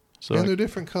looking. So and they're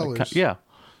different colors.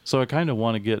 So I kind of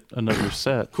want to get another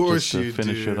set of course just to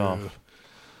finish it off.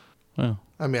 Well,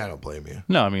 I mean, I don't blame you.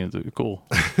 No, I mean, they're cool.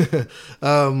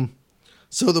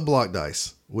 So the block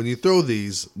dice, when you throw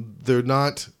these, they're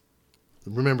not,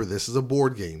 remember, this is a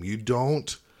board game. You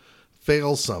don't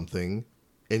fail something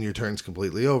and your turn's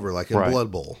completely over, like in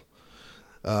Blood Bowl.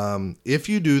 If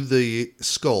you do the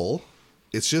skull,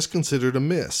 it's just considered a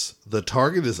miss. The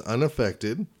target is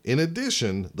unaffected. In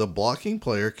addition, the blocking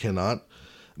player cannot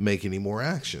make any more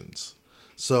actions.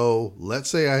 So let's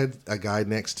say I had a guy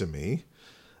next to me,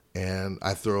 and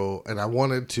I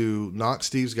wanted to knock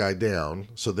Steve's guy down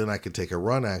so then I could take a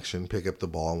run action, pick up the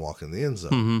ball, and walk in the end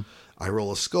zone. Mm-hmm. I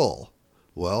roll a skull.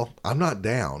 Well, I'm not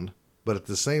down, but at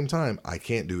the same time, I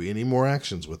can't do any more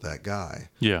actions with that guy.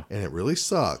 Yeah. And it really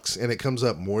sucks, and it comes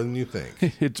up more than you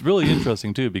think. It's really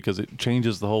interesting, too, because it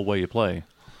changes the whole way you play.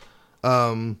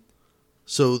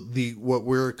 So what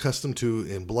we're accustomed to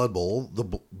in Blood Bowl, the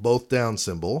both down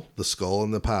symbol, the skull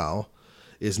and the POW,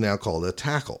 is now called a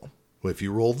tackle. If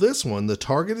you roll this one, the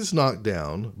target is knocked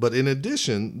down, but in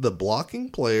addition, the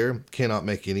blocking player cannot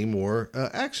make any more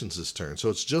actions this turn. So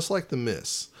it's just like the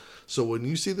miss. So when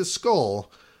you see the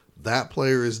skull, that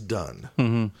player is done.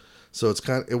 Mm-hmm. So it's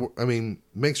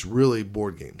makes really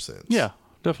board game sense. Yeah,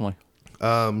 definitely.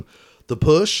 The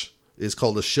push is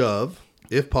called a shove.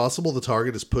 If possible, the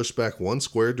target is pushed back 1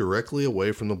 square directly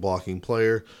away from the blocking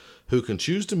player, who can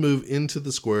choose to move into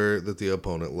the square that the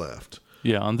opponent left.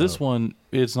 Yeah, on this one,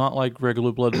 it's not like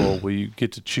regular Blood Bowl where you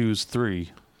get to choose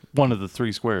one of the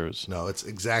 3 squares. No, it's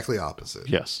exactly opposite.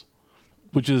 Yes,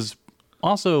 which is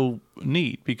also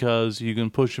neat because you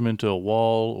can push them into a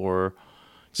wall or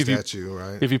statue,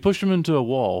 right? If you push them into a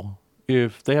wall,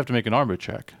 if they have to make an armor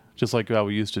check, just like how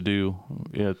we used to do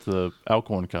at the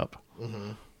Alcorn Cup.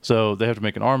 Mm-hmm. So they have to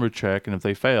make an armor check, and if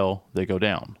they fail, they go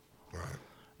down. Right.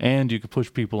 And you can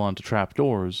push people onto trap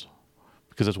doors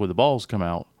because that's where the balls come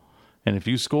out. And if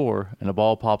you score and a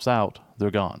ball pops out,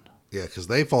 they're gone. Yeah, because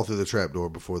they fall through the trapdoor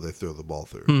before they throw the ball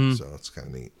through. Mm-hmm. So it's kind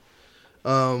of neat.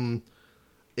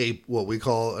 What we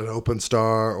call an open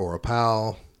star or a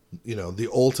POW, the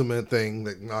ultimate thing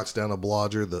that knocks down a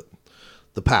blodger,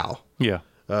 the POW. Yeah.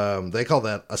 They call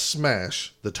that a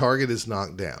smash. The target is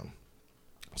knocked down.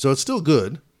 So it's still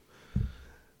good,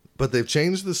 but they've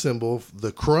changed the symbol.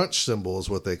 The crunch symbol is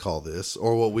what they call this,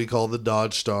 or what we call the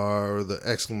dodge star or the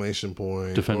exclamation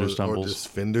point. Defender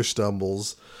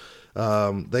stumbles.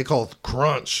 They call it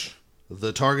crunch.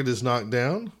 The target is knocked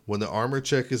down. When the armor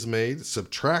check is made,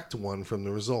 subtract 1 from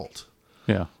the result.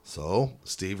 Yeah. So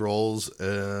Steve rolls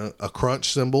a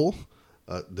crunch symbol,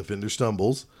 defender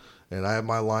stumbles, and I have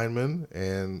my lineman,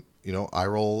 and I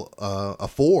roll a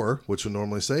 4, which would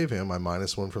normally save him. I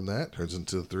 -1 from that, turns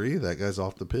into a 3. That guy's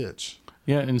off the pitch.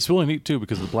 Yeah, and it's really neat too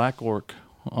because the black orc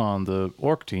on the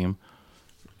orc team,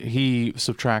 he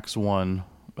subtracts 1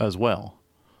 as well.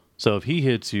 So if he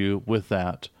hits you with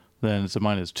that, then it's a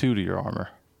 -2 to your armor.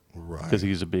 Right. Because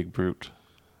he's a big brute.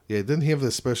 Yeah, didn't he have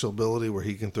this special ability where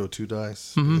he can throw 2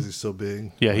 dice because he's so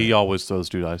big? Yeah, he always throws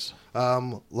 2 dice.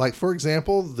 Like, for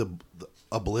example,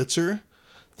 a blitzer,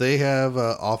 they have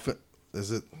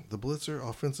is it the blitzer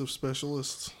offensive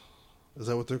specialists? Is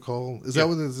that what they're called? Is that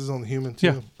what it is on the human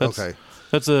team? Yeah. Okay.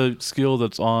 That's a skill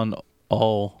that's on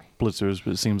all blitzers,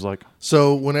 but it seems like.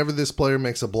 So whenever this player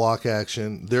makes a block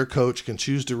action, their coach can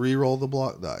choose to re-roll the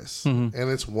block dice. And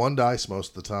it's 1 dice most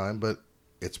of the time, but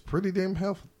it's pretty damn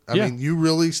helpful. I mean, you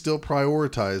really still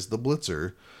prioritize the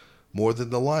blitzer more than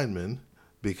the lineman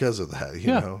because of that, you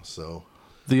know? So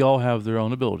they all have their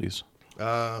own abilities.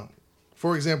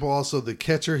 For example, also the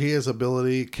catcher, he has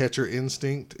ability, catcher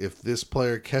instinct. If this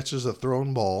player catches a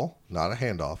thrown ball, not a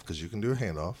handoff, because you can do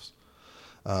handoffs,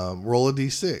 roll a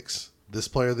d6. This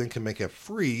player then can make a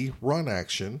free run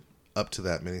action up to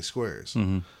that many squares.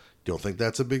 Don't think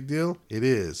that's a big deal? It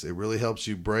is. It really helps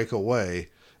you break away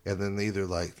and then either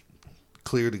like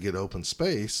clear to get open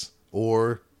space,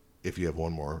 or if you have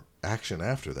 1 more action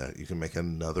after that, you can make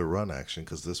another run action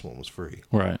because this one was free.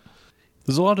 Right.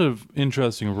 There's a lot of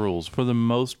interesting rules. For the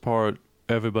most part,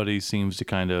 everybody seems to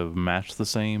kind of match the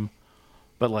same.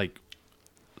 But like,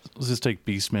 let's just take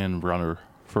Beastman Runner,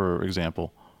 for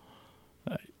example.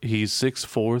 He's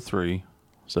 6'4", 3,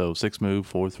 so 6 move,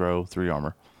 4 throw, 3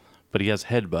 armor. But he has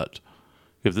headbutt.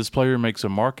 If this player makes a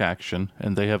mark action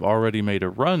and they have already made a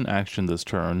run action this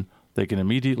turn, they can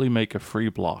immediately make a free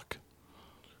block.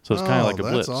 So it's kind of like a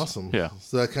blitz. That's awesome. Yeah.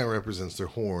 So that kind of represents their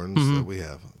horns that we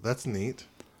have. That's neat.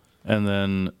 And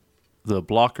then the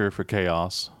blocker for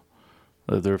Chaos,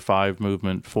 they're 5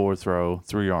 movement, 4 throw,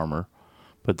 3 armor,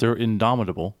 but they're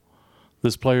indomitable.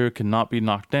 This player cannot be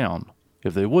knocked down.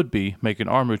 If they would be, make an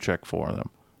armor check for them.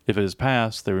 If it is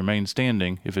passed, they remain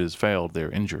standing. If it is failed,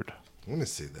 they're injured. Let me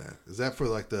see that. Is that for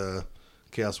like the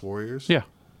Chaos Warriors? Yeah.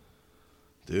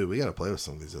 Dude, we got to play with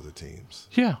some of these other teams.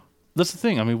 Yeah. That's the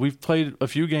thing. I mean, we've played a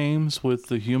few games with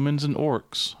the humans and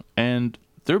orcs, and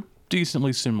they're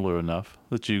decently similar enough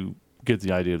that you get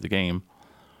the idea of the game.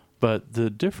 But the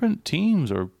different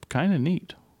teams are kind of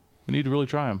neat. We need to really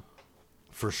try them.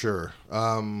 For sure.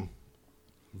 One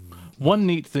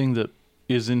neat thing that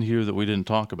is in here that we didn't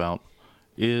talk about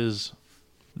is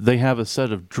they have a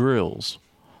set of drills.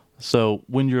 So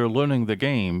when you're learning the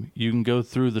game, you can go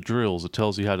through the drills. It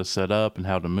tells you how to set up and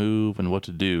how to move and what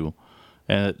to do.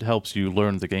 And it helps you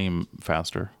learn the game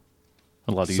faster.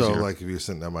 A lot easier. So like if you're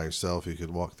sitting down by yourself, you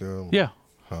could walk through them? Yeah.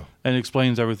 Huh. And it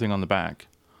explains everything on the back.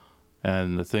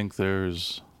 And I think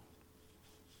there's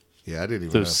I didn't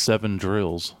even know. 7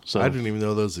 drills. So I didn't even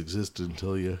know those existed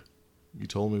until you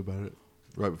told me about it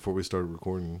right before we started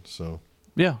recording. So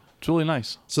yeah, it's really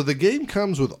nice. So the game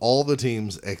comes with all the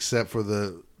teams except for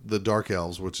the Dark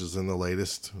Elves, which is in the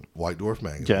latest White Dwarf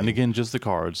magazine. Yeah, and again, just the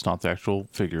cards, not the actual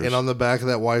figures. And on the back of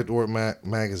that White Dwarf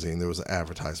magazine, there was an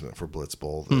advertisement for Blitz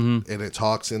Bowl. And it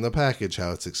talks in the package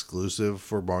how it's exclusive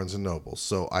for Barnes & Noble.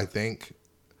 So I think,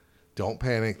 don't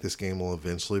panic, this game will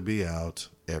eventually be out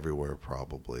everywhere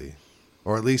probably.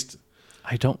 Or at least...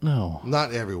 I don't know.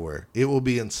 Not everywhere. It will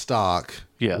be in stock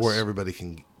where everybody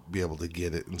can be able to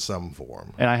get it in some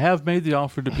form. And I have made the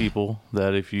offer to people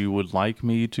that if you would like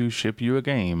me to ship you a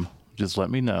game, just let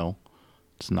me know.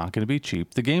 It's not going to be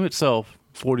cheap. The game itself,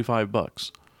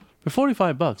 $45. For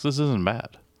 $45, this isn't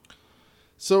bad.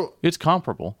 So it's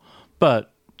comparable,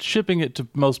 but shipping it to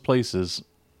most places,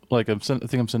 like I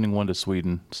think I'm sending one to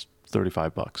Sweden, it's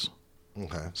 $35.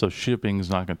 Okay. So shipping is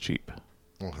not going to cheap.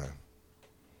 Okay.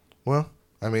 Well,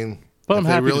 I mean, but if I'm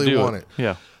happy they really to do want it.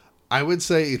 Yeah. I would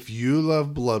say if you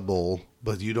love Blood Bowl,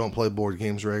 but you don't play board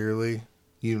games regularly,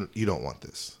 you don't want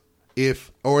this.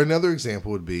 Or another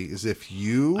example would be is if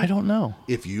you... I don't know.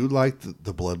 If you liked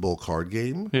the Blood Bowl card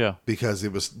game, because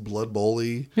it was Blood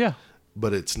Bowl-y,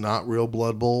 but it's not real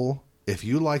Blood Bowl, if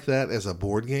you like that as a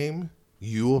board game,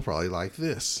 you will probably like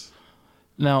this.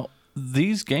 Now,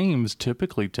 these games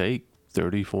typically take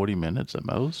 30, 40 minutes at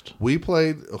most. We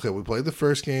played the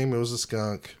first game. It was a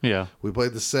skunk. Yeah. We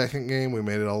played the second game. We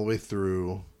made it all the way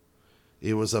through.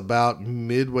 It was about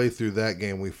midway through that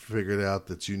game we figured out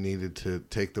that you needed to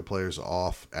take the players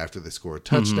off after they score a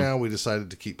touchdown. We decided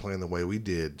to keep playing the way we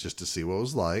did just to see what it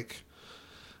was like.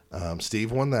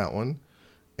 Steve won that one.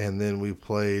 And then we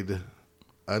played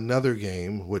another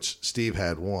game, which Steve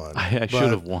had won. I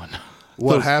should have won.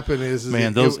 What happened is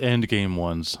man, those end game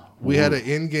ones. We had an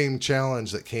end game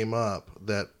challenge that came up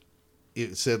that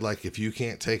it said, like, if you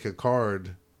can't take a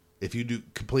card, if you do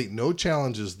complete no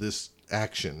challenges this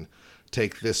action,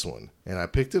 take this one. And I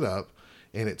picked it up,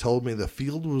 and it told me the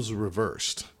field was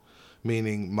reversed,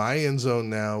 meaning my end zone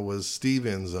now was Steve's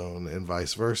end zone and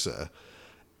vice versa.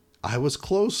 I was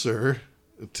closer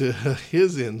to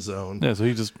his end zone. Yeah, so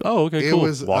he just, okay, cool. It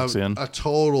was walks in. A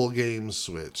total game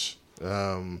switch.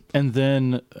 And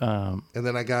then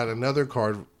I got another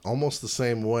card almost the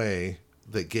same way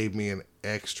that gave me an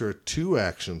extra 2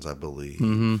 actions, I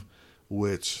believe,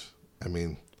 which, I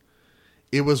mean,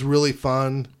 it was really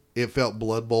fun. It felt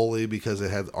Blood Bowl-y because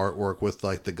it had artwork with,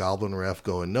 like, the Goblin Ref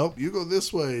going, nope, you go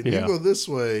this way, you go this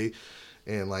way,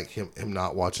 and, like, him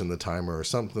not watching the timer or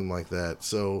something like that.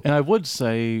 So, and I would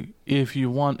say if you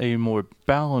want a more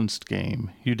balanced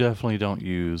game, you definitely don't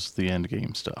use the end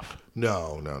game stuff.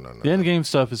 No. The end game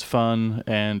stuff is fun,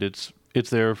 and it's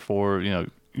there for, you're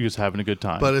just having a good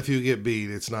time. But if you get beat,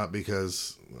 it's not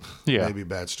because maybe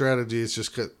bad strategy. It's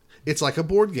just 'cause it's like a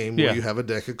board game where you have a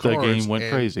deck of cards. The game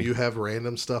went crazy. You have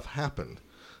random stuff happen.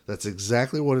 That's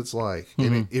exactly what it's like.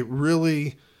 And it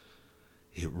really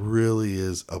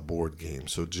is a board game.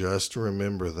 So just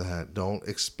remember that. Don't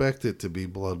expect it to be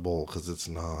Blood Bowl, because it's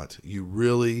not. You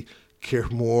really care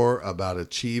more about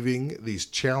achieving these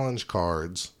challenge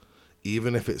cards,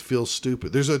 even if it feels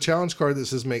stupid. There's a challenge card that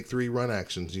says make 3 run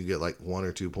actions. You get like 1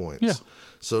 or 2 points. Yeah.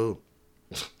 So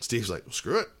Steve's like,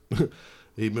 screw it.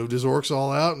 He moved his orcs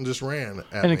all out and just ran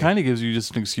at me. It kind of gives you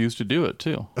just an excuse to do it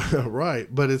too. Right.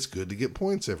 But it's good to get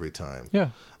points every time.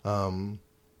 Yeah.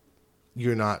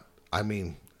 You're not, I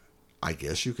mean, I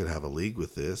guess you could have a league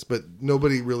with this, but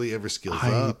nobody really ever skills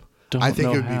up. I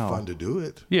think it would be fun to do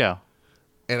it. Yeah.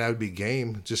 And I would be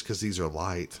game just because these are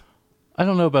light. I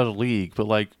don't know about a league, but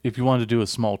like if you wanted to do a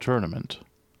small tournament.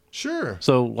 Sure.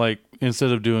 So like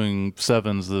instead of doing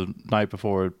 7s the night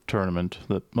before a tournament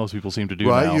that most people seem to do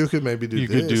now. You could maybe do this. You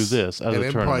could do this as a tournament. And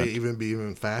it'd probably even be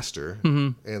even faster.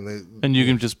 Mm-hmm. And you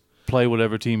can just play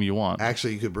whatever team you want.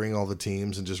 Actually, you could bring all the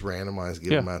teams and just give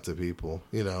them out to people,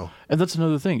 And that's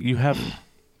another thing. You have,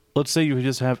 let's say you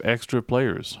just have extra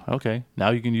players. Okay,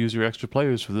 now you can use your extra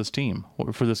players for this team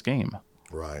or for this game.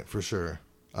 Right, for sure.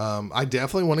 I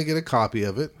definitely want to get a copy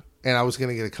of it, and I was going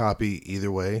to get a copy either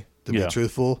way, to be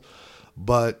truthful,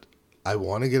 but I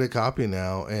want to get a copy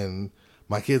now, and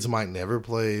my kids might never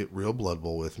play real Blood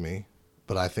Bowl with me,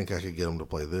 but I think I could get them to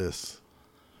play this.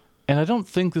 And I don't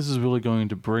think this is really going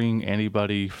to bring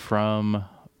anybody from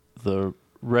the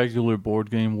regular board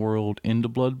game world into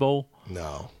Blood Bowl.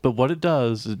 No. But what it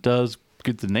does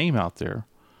get the name out there.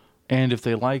 And if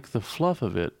they like the fluff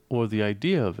of it or the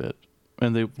idea of it,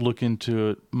 and they look into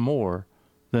it more,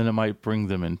 then it might bring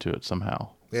them into it somehow.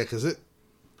 Yeah, because it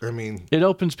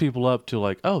opens people up to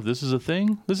like, oh, this is a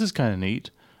thing? This is kind of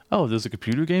neat. Oh, there's a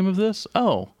computer game of this?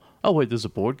 Oh, wait, there's a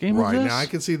board game of this? Right, now I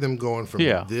can see them going from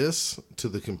this to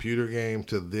the computer game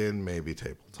to then maybe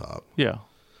tabletop. Yeah.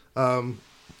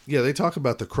 Yeah, they talk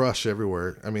about the Crush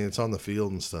everywhere. I mean, it's on the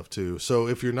field and stuff too. So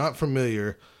if you're not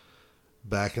familiar,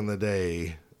 back in the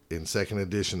day, in 2nd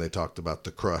edition, they talked about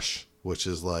the Crush, which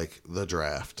is like the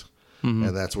draft. Mm-hmm.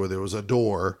 And that's where there was a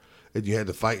door, and you had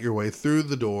to fight your way through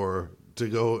the door to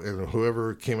go, and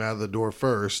whoever came out of the door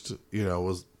first,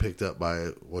 was picked up by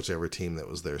whichever team that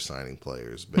was there signing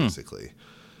players, basically.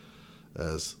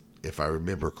 As if I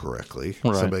remember correctly.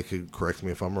 Right. Somebody could correct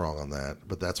me if I'm wrong on that.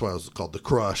 But that's why it was called the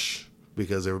Crush,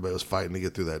 because everybody was fighting to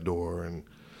get through that door and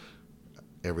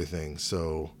everything.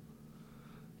 So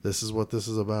this is what this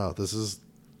is about.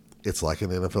 It's like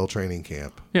an NFL training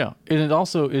camp. Yeah, and it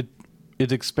also it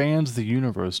expands the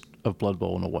universe of Blood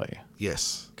Bowl in a way.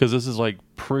 Yes. Because this is like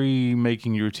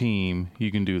pre-making your team,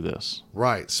 you can do this.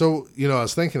 Right. So, I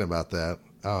was thinking about that.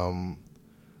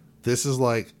 This is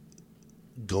like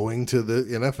going to the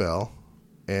NFL,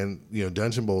 and,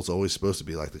 Dungeon Bowl is always supposed to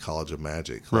be like the College of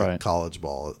Magic. Like college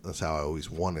ball. That's how I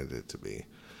always wanted it to be.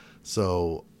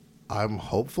 So I'm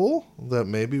hopeful that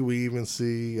maybe we even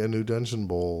see a new Dungeon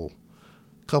Bowl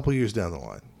a couple years down the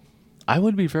line. I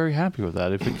would be very happy with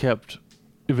that if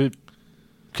it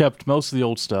kept most of the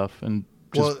old stuff and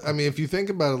well, I mean, if you think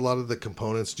about a lot of the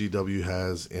components GW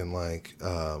has in like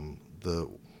the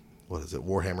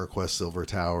Warhammer Quest Silver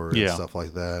Tower and stuff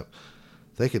like that,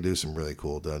 they could do some really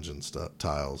cool dungeon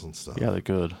tiles and stuff. Yeah, they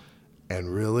could.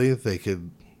 And really, they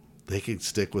could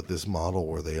stick with this model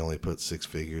where they only put 6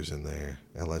 figures in there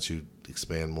and let you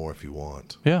expand more if you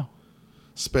want. Yeah.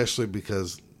 Especially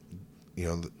because,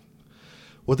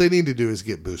 what they need to do is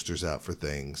get boosters out for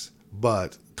things.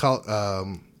 But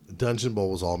Dungeon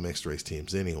Bowl was all mixed race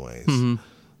teams anyways.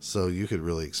 So you could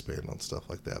really expand on stuff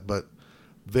like that. But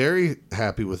very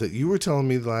happy with it. You were telling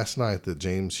me last night that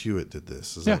James Hewitt did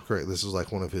this. Is that correct? This was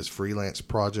like one of his freelance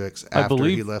projects after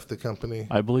he left the company?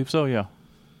 I believe so, yeah.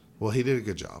 Well, he did a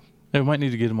good job. Yeah, we might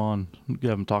need to get him on,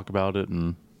 have him talk about it,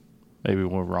 and maybe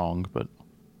we're wrong, but...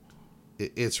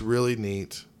 It's really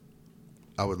neat.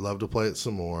 I would love to play it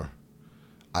some more.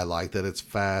 I like that it's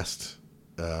fast.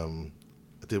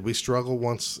 Did we struggle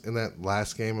once in that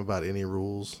last game about any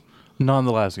rules? Not in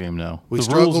the last game, no. We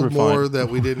struggled more that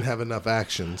we didn't have enough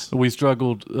actions. We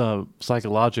struggled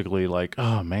psychologically, like,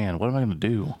 oh man, what am I going to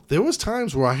do? There was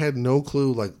times where I had no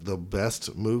clue, like, the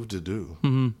best move to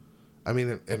do. I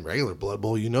mean, in regular Blood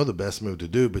Bowl, you know the best move to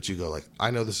do, but you go like, I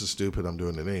know this is stupid, I'm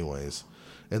doing it anyways.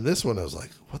 And this one, I was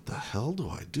like, what the hell do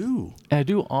I do? And I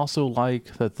do also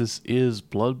like that this is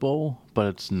Blood Bowl, but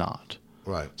it's not.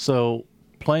 Right. So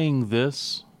playing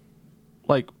this,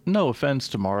 like, no offense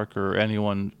to Mark or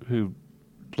anyone who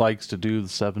likes to do the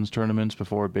sevens tournaments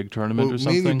before a big tournament or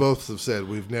something. Me and you both have said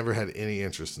we've never had any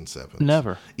interest in sevens.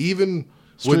 Never. Even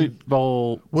Street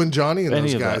Bowl. When Johnny and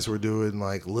those guys were doing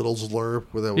like Little Slurp,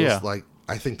 where that was like,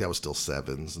 I think that was still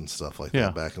sevens and stuff like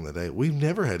that back in the day. We've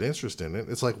never had interest in it.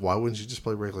 It's like, why wouldn't you just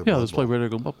play regular Blood Bowl? Let's play regular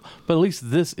Blood Bowl. But at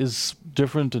least this is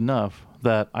different enough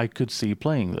that I could see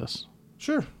playing this.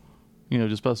 Sure. You know,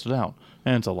 just bust it out.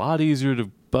 And it's a lot easier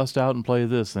to bust out and play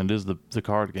this than it is the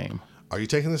card game. Are you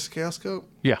taking this to Chaos Cup?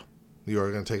 Yeah. You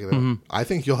are going to take it out? I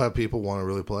think you'll have people want to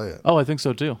really play it. Oh, I think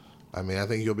so too. I mean, I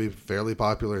think you'll be fairly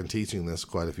popular in teaching this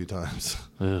quite a few times.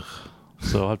 Ugh.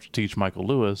 So I'll have to teach Michael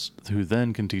Lewis, who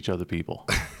then can teach other people.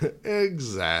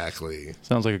 Exactly.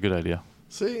 Sounds like a good idea.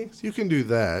 See, you can do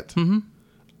that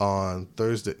on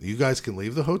Thursday. You guys can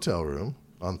leave the hotel room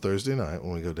on Thursday night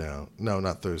when we go down. No,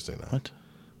 not Thursday night. What?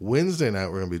 Wednesday night,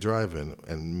 we're going to be driving,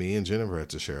 and me and Jennifer have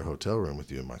to share a hotel room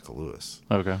with you and Michael Lewis.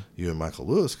 Okay. You and Michael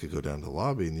Lewis could go down to the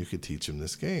lobby, and you could teach him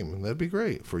this game, and that'd be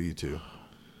great for you two.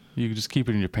 You could just keep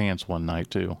it in your pants one night,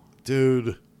 too.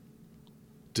 Dude.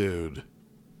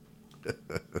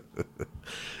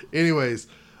 Anyways,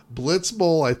 Blitz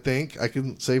Bowl, I think I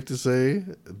can safe to say,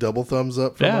 double thumbs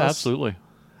up from us. Yeah, absolutely.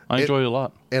 I enjoyed it a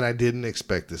lot. And I didn't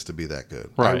expect this to be that good.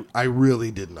 Right. I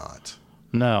really did not.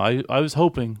 No, I was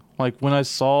hoping. Like, when I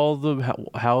saw the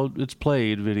how it's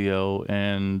played video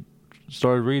and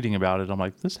started reading about it, I'm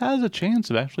like, this has a chance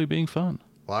of actually being fun.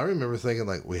 Well, I remember thinking,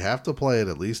 like, we have to play it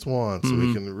at least once so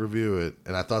we can review it.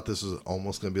 And I thought this was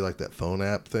almost going to be like that phone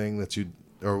app thing that you,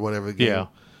 or whatever game. Yeah.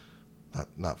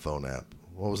 Not phone app.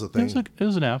 What was the thing? It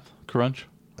was an app, Crunch.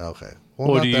 Okay. Well,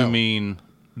 or do you mean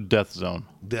Death Zone?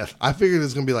 I figured it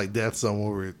was going to be like Death Zone,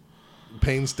 where we're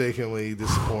painstakingly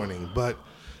disappointing. But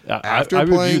after I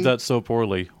playing, reviewed that so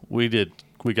poorly. We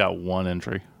got one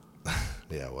entry.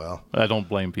 Yeah, well, I don't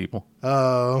blame people.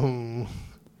 I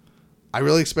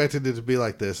really expected it to be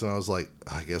like this, and I was like,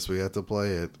 I guess we have to play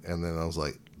it. And then I was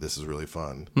like, this is really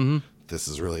fun. This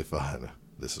is really fun.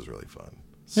 This is really fun.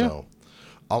 So,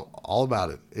 all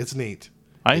about it. It's neat.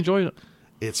 I enjoyed it.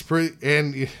 It's pretty,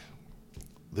 and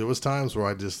there was times where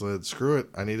I just said, screw it,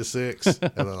 I need a 6.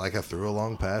 And then like I threw a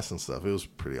long pass and stuff. It was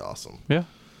pretty awesome. Yeah.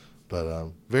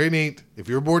 But very neat. If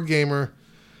you're a board gamer,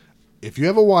 if you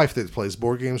have a wife that plays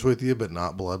board games with you but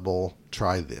not Blood Bowl,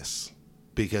 try this.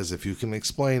 Because if you can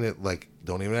explain it, like,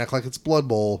 don't even act like it's Blood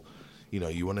Bowl. You know,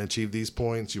 you want to achieve these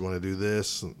points, you want to do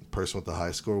this, and the person with the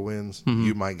high score wins,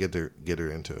 you might get her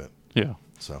into it. Yeah.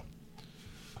 So,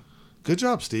 good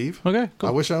job, Steve. Okay, cool.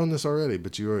 I wish I owned this already,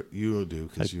 but you do.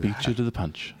 I beat you to the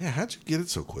punch. Yeah, how'd you get it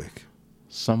so quick?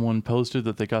 Someone posted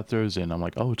that they got theirs in. I'm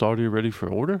like, oh, it's already ready for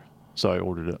order? So I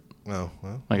ordered it. Oh,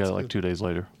 well. I got it like 2 days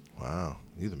later. Wow,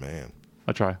 you the man.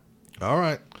 I try. All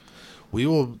right. We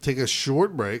will take a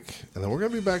short break, and then we're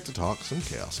going to be back to talk some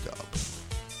Chaos Cup.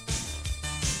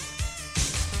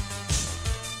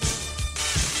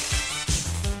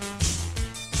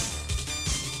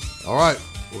 All right,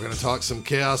 we're going to talk some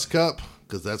Chaos Cup,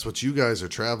 because that's what you guys are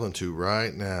traveling to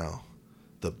right now.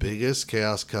 The biggest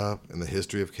Chaos Cup in the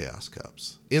history of Chaos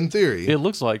Cups. In theory. It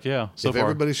looks like, yeah. If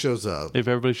everybody shows up. If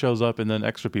everybody shows up and then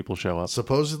extra people show up.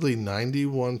 Supposedly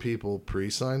 91 people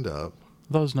pre-signed up.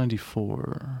 I thought it was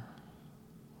 94.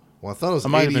 Well, I thought it was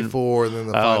 84, and then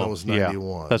the final was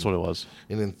 91. Yeah, that's what it was.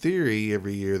 And in theory,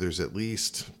 every year there's at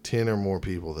least 10 or more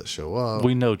people that show up.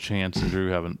 We know Chance and Drew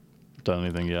haven't done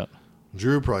anything yet.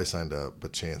 Drew probably signed up,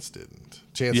 but Chance didn't.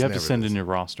 Chance you have to send in your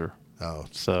roster. Oh.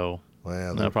 So,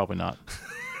 well, no, probably not.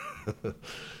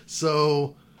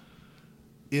 So,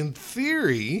 in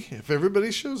theory, if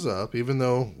everybody shows up, even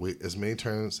though as many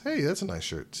turns, hey, that's a nice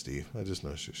shirt, Steve. I just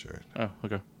noticed your shirt. Oh,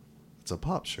 okay. It's a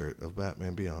pop shirt of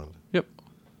Batman Beyond. Yep.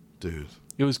 Dude,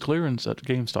 It was clearance at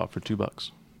GameStop for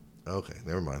 $2. Okay,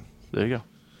 never mind. There you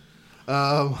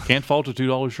go. Can't fault a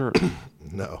 $2 shirt.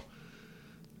 No.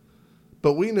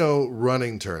 But we know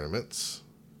running tournaments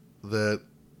that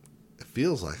it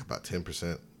feels like about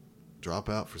 10% drop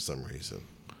out for some reason.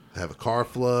 They have a car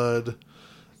flood.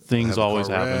 Things always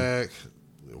happen.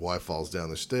 Their wife falls down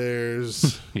the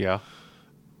stairs. Yeah.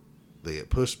 They get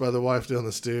pushed by the wife down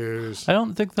the stairs. I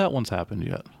don't think that one's happened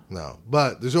yet. No,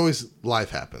 but there's always life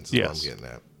happens. Is what I'm getting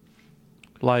at.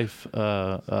 Life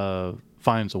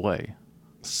finds a way.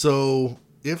 So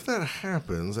if that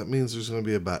happens, that means there's going to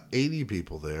be about 80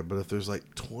 people there. But if there's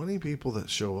like 20 people that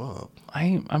show up,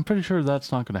 I'm pretty sure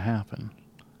that's not going to happen.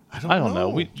 I don't know.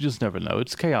 We just never know.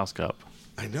 It's Chaos Cup.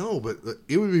 I know, but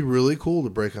it would be really cool to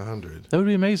break 100. That would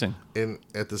be amazing. And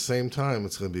at the same time,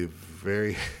 it's going to be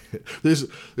very.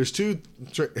 there's two.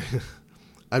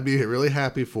 I'd be really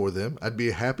happy for them. I'd be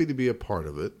happy to be a part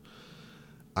of it.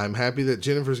 I'm happy that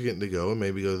Jennifer's getting to go and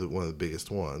maybe go to one of the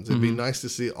biggest ones. It'd be nice to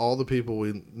see all the people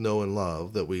we know and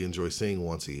love that we enjoy seeing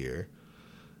once a year.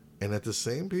 And at the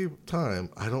same time,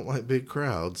 I don't like big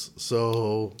crowds,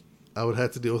 so I would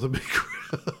have to deal with a big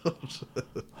crowd.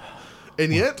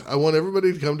 And yet, I want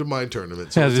everybody to come to my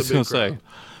tournament. So I was just going to say,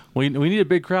 we need a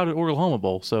big crowd at Oklahoma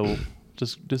Bowl, so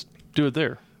just do it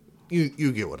there.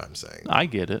 You get what I'm saying. I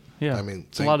get it. Yeah, I mean,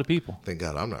 it's a lot of people. Thank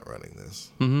God I'm not running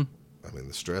this. Mm-hmm. I mean,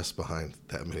 the stress behind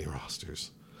that many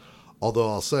rosters. Although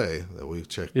I'll say that we've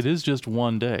checked. It is just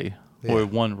one day or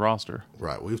one roster.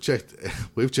 Right. We've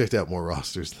checked out more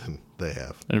rosters than they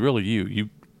have. And really, you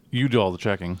do all the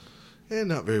checking. And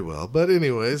not very well. But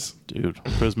anyways. Dude,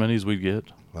 for as many as we get.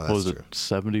 Well, what was it?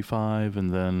 75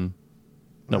 and then.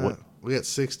 No, what? We got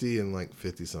 60 and like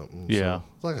 50 something. Yeah.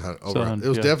 So it's like it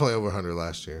was definitely over 100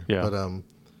 last year. Yeah. But I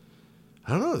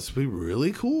don't know. This would be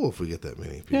really cool if we get that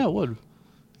many people. Yeah, it would.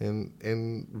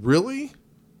 And really,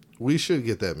 we should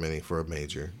get that many for a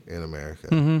major in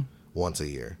America once a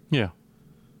year. Yeah.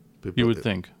 You would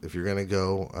think. If you're going to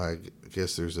go, I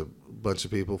guess there's a bunch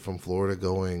of people from Florida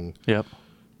going. Yep.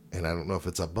 And I don't know if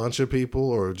it's a bunch of people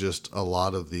or just a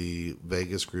lot of the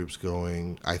Vegas groups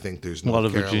going. I think there's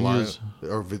North Carolina.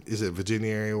 Or is it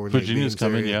Virginia area? Or Virginia's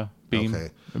coming, yeah. Beam. Okay.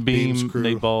 Beam,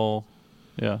 Nate Ball.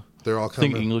 Yeah. They're all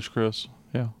coming. Think English Chris.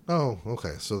 Yeah. Oh,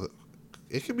 okay. So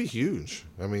it could be huge.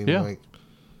 I mean,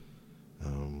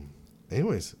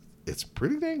 anyways, it's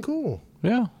pretty dang cool.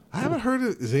 Yeah. I haven't heard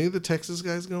it. Is any of the Texas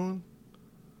guys going?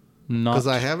 Not because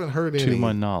I haven't heard any. To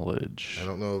my knowledge. I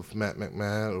don't know if Matt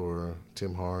McMahon or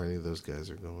Tim Haar, any of those guys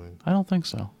are going. I don't think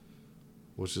so.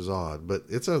 Which is odd, but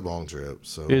it's a long trip.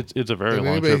 So it's a very long trip for them.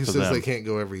 Anybody who says they can't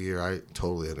go every year, I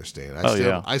totally understand.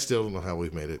 I still don't know how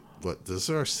we've made it. What, this is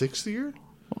our 6th year?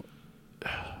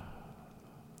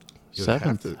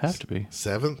 7th have to be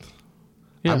 7th.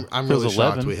 Yeah, I'm really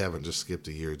shocked we haven't just skipped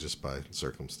a year just by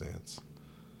circumstance.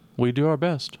 We do our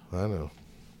best. I know.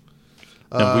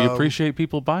 And we appreciate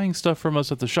people buying stuff from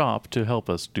us at the shop to help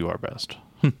us do our best.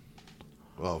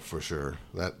 Well, for sure.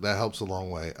 That helps a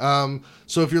long way.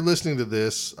 So if you're listening to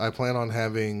this, I plan on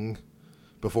having,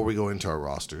 before we go into our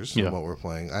rosters and what we're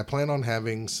playing, I plan on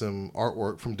having some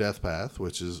artwork from Death Path,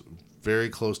 which is very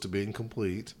close to being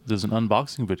complete. There's an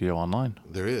unboxing video online.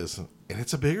 There is. And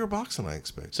it's a bigger box than I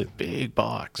expected. It's a big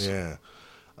box. Yeah.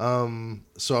 So I'm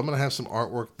going to have some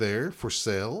artwork there for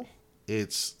sale.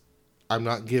 I'm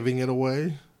not giving it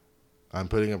away. I'm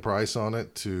putting a price on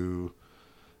it to,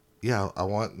 I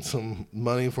want some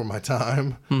money for my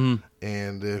time. Mm-hmm.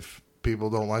 And if people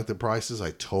don't like the prices,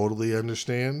 I totally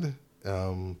understand.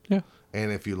 And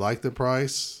if you like the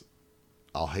price,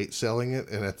 I'll hate selling it.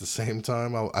 And at the same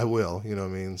time, I will, you know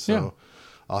what I mean? So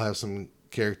I'll have some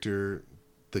character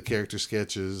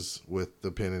sketches with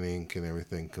the pen and ink and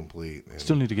everything complete. And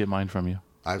still need to get mine from you.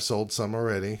 I've sold some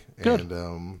already. Good.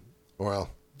 And,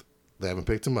 they haven't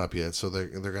picked them up yet, so they're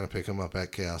going to pick them up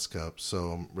at Chaos Cup.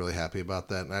 So I'm really happy about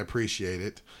that, and I appreciate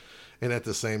it. And at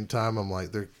the same time, I'm like,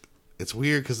 it's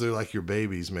weird because they're like your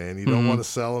babies, man. You don't want to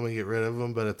sell them and get rid of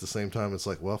them, but at the same time, it's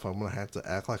like, well, if I'm going to have to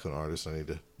act like an artist, I need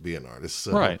to be an artist.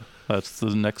 So, right. That's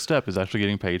the next step, is actually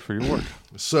getting paid for your work.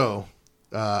 So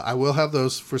I will have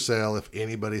those for sale if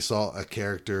anybody saw a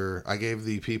character. I gave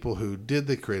the people who did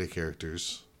the creative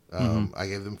characters, I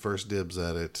gave them first dibs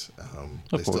at it.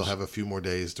 They still have a few more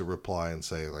days to reply and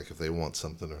say like if they want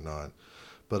something or not.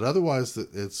 But otherwise,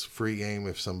 it's free game.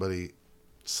 If somebody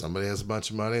has a bunch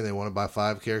of money and they want to buy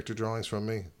 5 character drawings from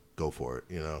me, go for it.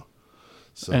 You know.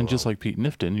 So, and just like Pete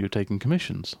Nifton, you're taking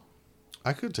commissions.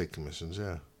 I could take commissions.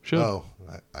 Yeah. Should. Oh,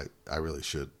 I really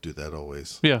should do that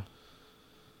always. Yeah.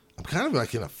 I'm kind of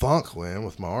like in a funk, man,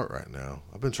 with my art right now.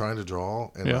 I've been trying to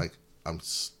draw, and like I'm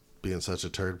being such a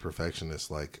turd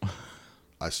perfectionist. Like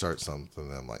I start something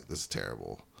and I'm like, this is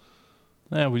terrible.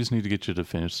 Yeah, we just need to get you to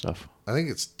finish stuff. I think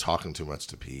it's talking too much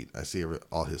to Pete. I see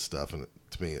all his stuff, and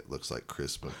to me, it looks like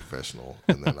crisp and professional,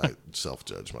 and then I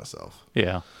self-judge myself.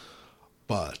 Yeah.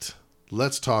 But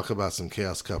let's talk about some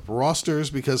Chaos Cup rosters,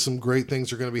 because some great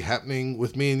things are going to be happening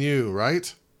with me and you,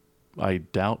 right? I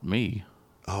doubt me.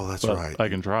 Oh, that's but right. I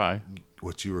can try.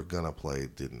 What you were going to play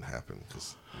didn't happen.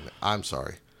 I'm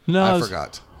sorry. No, I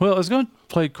forgot. Well, I was going to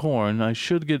play Corn. I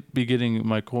should be getting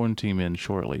my Corn team in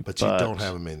shortly. But you don't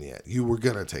have them in yet. You were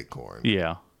going to take Corn.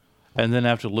 Yeah. And then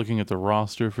after looking at the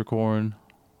roster for Corn,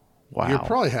 wow. You're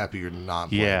probably happy you're not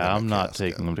playing Yeah, I'm not Chaos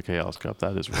taking Cup. them to Chaos Cup.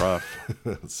 That is rough.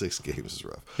 6 games is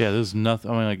rough. Yeah, there's nothing.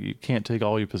 I mean, like, you can't take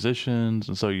all your positions,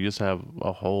 and so you just have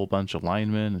a whole bunch of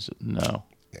linemen. It's just, no.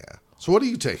 Yeah. So what are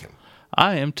you taking?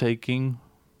 I am taking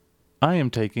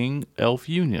Elf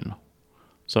Union.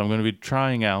 So I'm going to be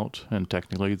trying out, and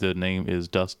technically the name is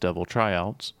Dust Devil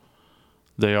Tryouts.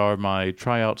 They are my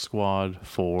tryout squad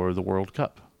for the World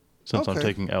Cup, since I'm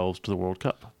taking elves to the World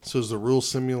Cup. So is the rule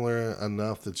similar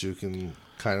enough that you can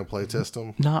kind of play test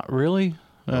them? Not really.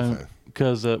 Okay.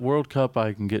 Because at World Cup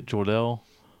I can get Jordell,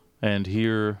 and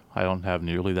here I don't have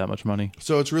nearly that much money.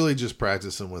 So it's really just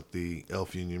practicing with the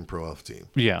Elf Union Pro Elf team.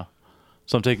 Yeah.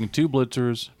 So I'm taking 2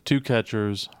 blitzers, 2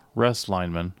 catchers, rest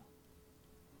linemen.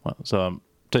 Well, so I'm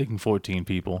taking 14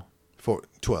 people.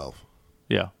 12.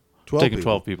 Yeah. 12 taking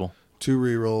people. 12 people. 2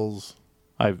 rerolls.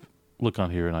 I've looked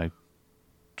on here and I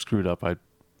screwed up. 1,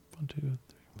 2, 3.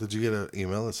 Did you get an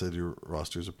email that said your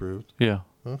roster's approved? Yeah.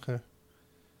 Okay.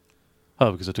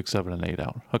 Oh, because I took 7 and 8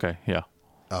 out. Okay, yeah.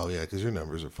 Oh, yeah, because your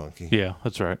numbers are funky. Yeah,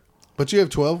 that's right. But you have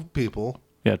 12 people.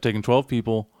 Yeah, taking 12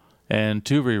 people and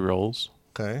 2 rerolls.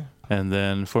 Okay. And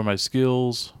then for my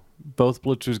skills, both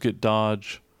blitzers get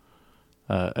dodge.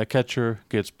 A catcher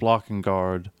gets block and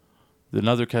guard.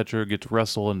 Another catcher gets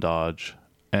wrestle and dodge.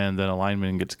 And then a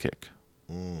lineman gets kick.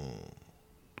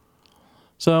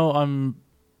 So I'm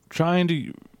trying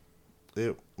to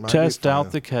test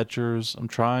out the catchers. I'm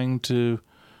trying to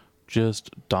just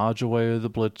dodge away the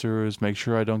blitzers, make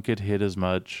sure I don't get hit as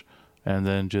much, and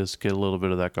then just get a little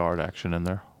bit of that guard action in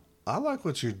there. I like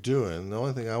what you're doing. The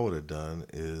only thing I would have done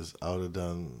is I would have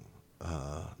done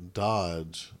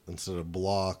dodge instead of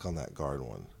block on that guard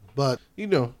one. But,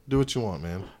 do what you want,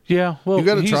 man. Yeah, well, you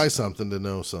got to try something to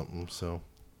know something, so.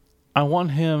 I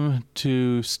want him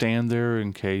to stand there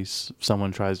in case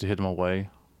someone tries to hit him away.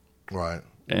 Right.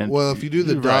 And well, if you do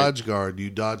the dodge guard, you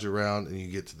dodge around and you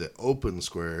get to the open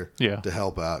square to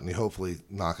help out, and you hopefully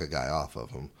knock a guy off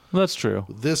of him. That's true.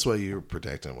 This way you're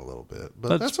protecting him a little bit.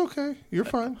 But that's okay. You're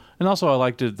fine. And also I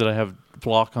liked it that I have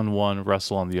block on one,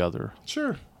 wrestle on the other.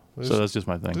 Sure. So that's just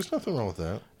my thing. There's nothing wrong with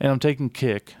that. And I'm taking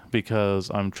kick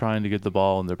because I'm trying to get the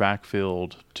ball in their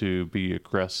backfield to be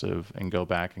aggressive and go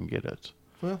back and get it.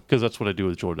 Because that's what I do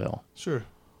with Jordell. Sure.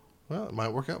 Well, it might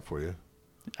work out for you.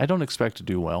 I don't expect to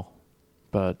do well,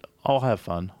 but I'll have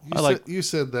fun. You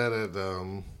said that at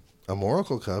a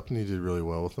Oracle Cup, and you did really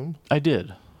well with them. I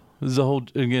did. This is that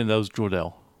was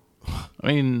Jordell. I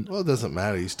mean... Well, it doesn't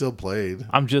matter. You still played.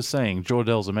 I'm just saying,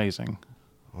 Jordell's amazing.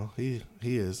 Well, he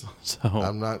is. So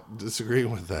I'm not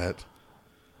disagreeing with that.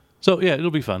 So, yeah,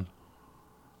 it'll be fun.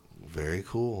 Very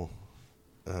cool.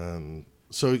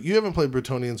 So you haven't played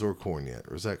Bretonnians or Corn yet,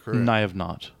 is that correct? I have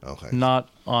not. Okay. Not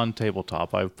on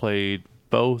tabletop. I've played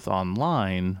both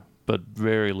online, but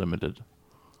very limited.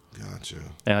 Gotcha.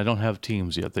 And I don't have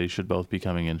teams yet. They should both be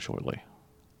coming in shortly.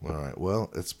 All right.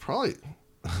 Well, it's probably...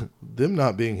 them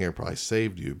not being here probably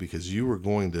saved you, because you were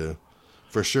going to...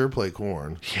 for sure play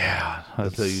Corn. Yeah.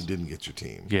 Until you didn't get your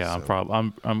team. Yeah,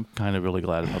 so. I'm kind of really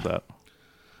glad about that.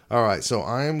 All right, so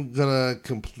I'm going to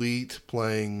complete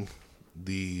playing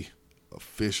the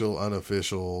official,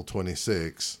 unofficial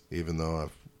 26, even though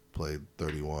I've played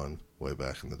 31 way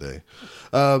back in the day.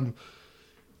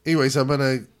 Anyways, I'm going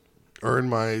to earn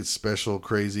my special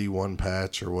crazy 1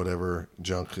 patch or whatever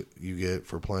junk you get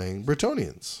for playing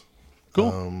Bretonnians.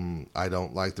 Cool. I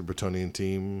don't like the Bretonnian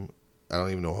team. I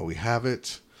don't even know how we have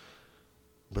it,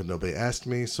 but nobody asked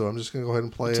me, so I'm just going to go ahead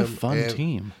and play them. It's a fun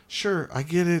team. Sure, I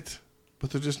get it, but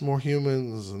they're just more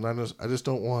humans, and I just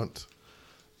don't want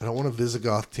a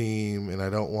Visigoth team, and I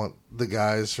don't want the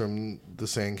guys from the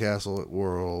Sandcastle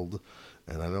World,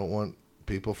 and I don't want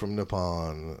people from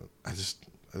Nippon. I just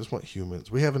want humans.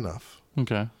 We have enough.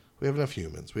 Okay. We have enough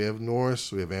humans. We have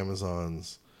Norse, we have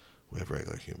Amazons, we have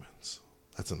regular humans.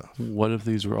 That's enough. What if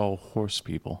these were all horse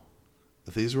people?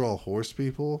 If these were all horse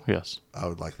people, yes, I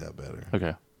would like that better.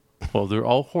 Okay. Well, they're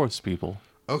all horse people.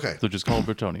 Okay. They're just called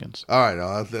Bretonnians. All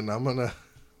right. Then I'm gonna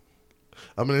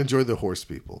enjoy the horse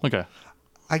people. Okay.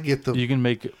 I get the. You can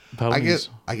make ponies.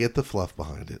 I get the fluff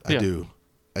behind it. Yeah. I do.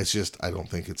 It's just I don't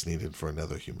think it's needed for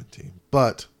another human team.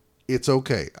 But it's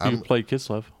okay. You play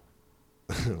Kislev.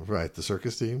 Right, the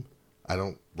circus team. I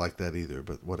don't like that either,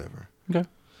 but whatever. Okay.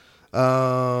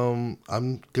 I'm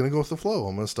gonna go with the flow.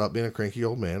 I'm gonna stop being a cranky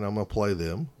old man. I'm gonna play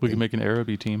them. We can make an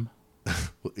Araby team.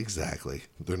 Well, exactly.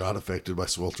 They're not affected by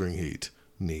sweltering heat.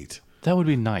 Neat. That would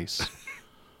be nice.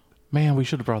 Man, we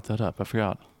should have brought that up. I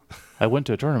forgot. I went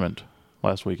to a tournament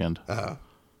last weekend. Uh-huh.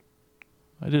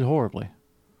 I did horribly.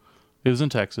 It was in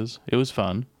Texas. It was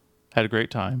fun. Had a great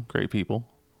time. Great people.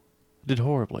 I did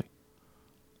horribly.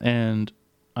 And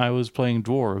I was playing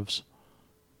dwarves.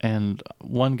 And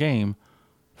one game,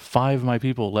 5 of my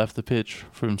people left the pitch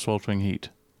from sweltering heat.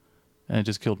 And it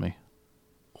just killed me.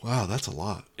 Wow, that's a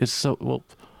lot. It's so... Well,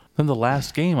 then the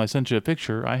last game, I sent you a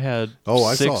picture. I had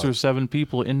 6 or 7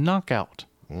 people in knockout.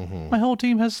 Mm-hmm. My whole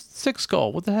team has 6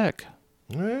 skull. What the heck?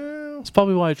 Well, that's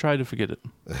probably why I tried to forget it.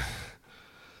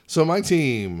 So my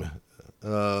team,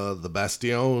 the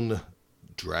Bastion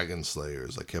Dragon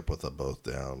Slayers, I kept with the both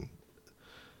down.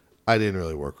 I didn't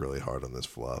really work really hard on this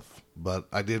fluff, but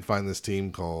I did find this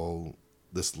team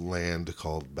this land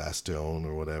called Bastion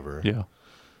or whatever. Yeah.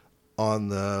 On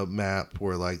the map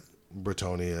where like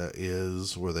Bretonia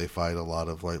is, where they fight a lot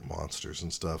of like monsters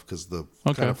and stuff, because the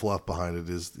kind of fluff behind it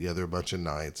is they're a bunch of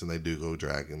knights and they do go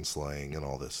dragon slaying and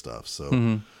all this stuff.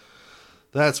 So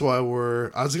that's why I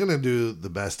was gonna do the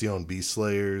Bastion Beast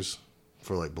Slayers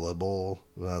for like Blood Bowl,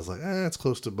 and I was like, it's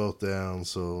close to both down,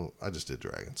 so I just did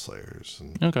Dragon Slayers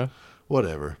and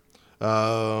whatever.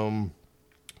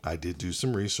 I did do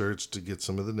some research to get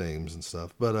some of the names and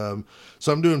stuff, but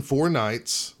so I'm doing 4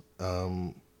 knights.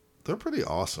 They're pretty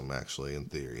awesome, actually, in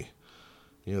theory.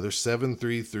 You know, they're 7,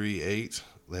 3, 3, 8.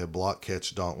 They have block,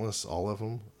 catch, dauntless, all of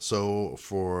them. So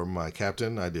for my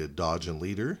captain, I did dodge and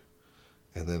leader.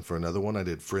 And then for another one, I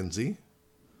did frenzy.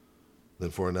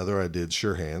 Then for another, I did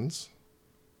sure hands.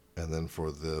 And then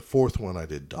for the 4th one, I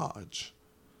did dodge.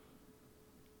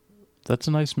 That's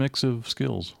a nice mix of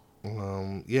skills.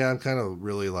 Yeah, I'm kind of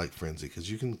really like frenzy because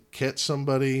you can catch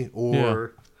somebody,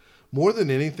 or more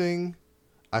than anything,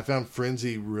 I found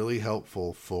frenzy really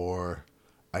helpful for,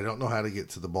 I don't know how to get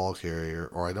to the ball carrier,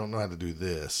 or I don't know how to do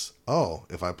this. Oh,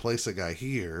 if I place a guy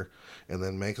here and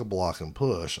then make a block and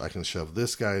push, I can shove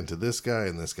this guy into this guy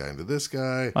and this guy into this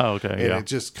guy. Oh, okay. And it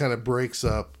just kind of breaks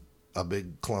up a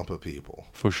big clump of people.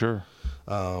 For sure.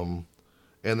 And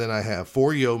then I have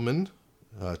 4 yeomen,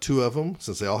 2 of them,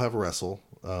 since they all have wrestle.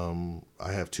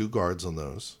 I have 2 guards on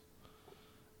those.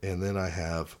 And then I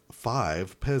have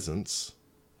 5 peasants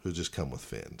who just come with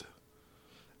Fend.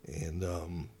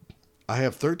 And I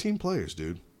have 13 players,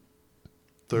 dude.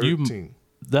 13.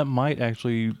 That might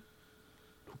actually...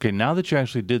 Okay, now that you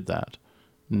actually did that,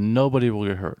 nobody will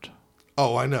get hurt.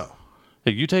 Oh, I know.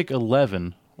 If you take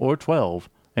 11 or 12,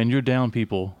 and you're down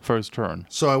people first turn.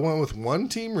 So I went with 1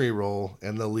 team reroll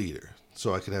and the leader.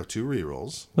 So I could have 2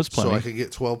 rerolls. That's plenty. So I could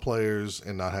get 12 players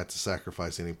and not have to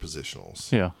sacrifice any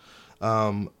positionals. Yeah.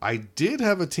 I did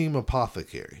have a team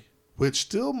apothecary, which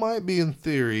still might be, in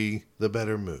theory, the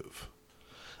better move.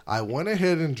 I went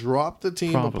ahead and dropped the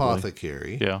team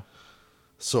apothecary. Yeah.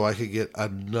 So I could get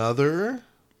another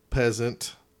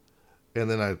peasant, and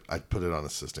then I put it on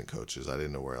assistant coaches. I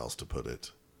didn't know where else to put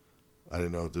it. I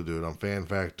didn't know if to do it on Fan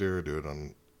Factor, do it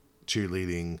on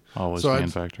cheerleading. Always Fan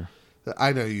Factor.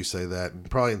 I know you say that.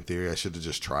 Probably in theory, I should have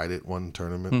just tried it one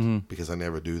tournament because I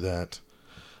never do that.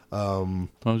 Well,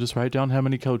 just write down how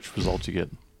many coach results you get.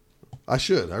 I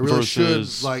should. I really should.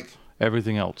 Like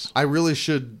everything else. I really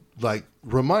should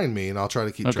remind me, and I'll try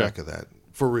to keep track of that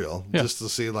for real. Yeah. Just to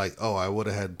see I would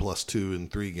have had +2 in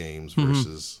 3 games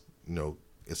versus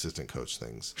assistant coach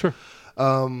things. Sure.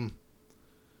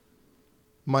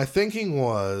 My thinking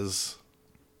was,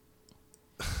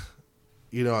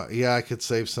 I could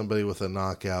save somebody with a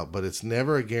knockout, but it's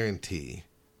never a guarantee.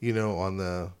 On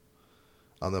the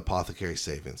apothecary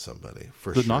saving somebody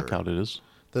for sure. The knockout it is.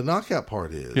 The knockout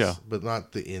part is, but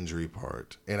not the injury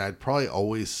part. And I'd probably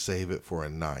always save it for a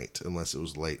night unless it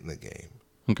was late in the game.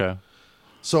 Okay.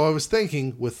 So I was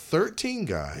thinking, with 13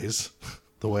 guys,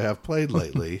 the way I've played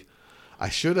lately, I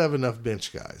should have enough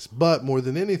bench guys. But more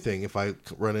than anything, if I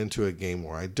run into a game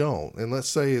where I don't, and let's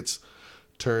say it's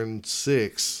turn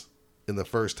 6 in the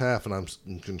first half and I'm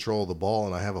in control of the ball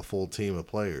and I have a full team of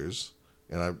players,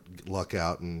 and I luck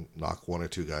out and knock 1 or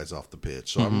 2 guys off the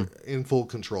pitch. So I'm in full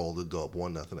control to go up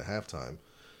 1-0 at halftime.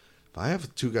 If I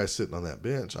have 2 guys sitting on that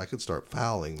bench, I could start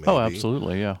fouling maybe. Oh,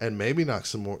 absolutely, yeah. And maybe knock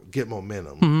some more, get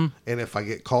momentum. And if I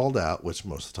get called out, which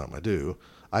most of the time I do,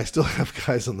 I still have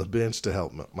guys on the bench to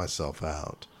help myself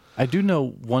out. I do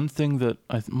know one thing that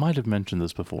I might have mentioned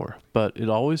this before, but it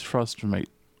always frustrates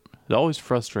It always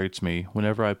frustrates me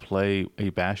whenever I play a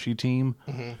bashy team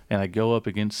and I go up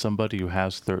against somebody who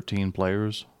has 13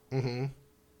 players.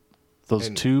 Those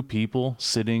two people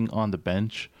sitting on the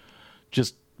bench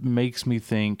just makes me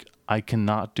think I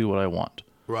cannot do what I want.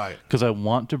 Right. Because I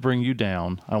want to bring you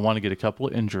down. I want to get a couple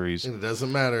of injuries. And it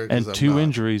doesn't matter. And two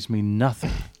injuries mean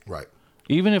nothing. Right.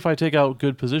 Even if I take out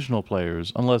good positional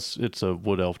players, unless it's a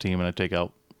Wood Elf team and I take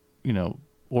out,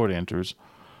 Ord Enters.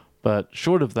 But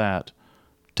short of that,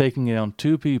 taking down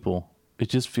two people, it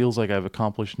just feels like I've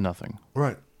accomplished nothing.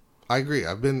 Right. I agree.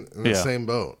 I've been in the same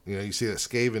boat. You see that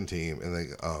Skaven team and they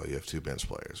go, oh, you have two bench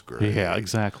players. Great. Yeah,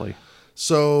 exactly.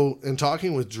 So, in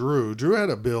talking with Drew had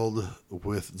a build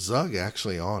with Zug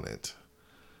actually on it.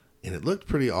 And it looked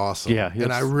pretty awesome. Yeah.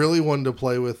 And I really wanted to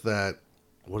play with that,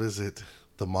 what is it?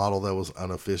 The model that was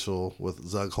unofficial with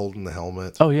Zug holding the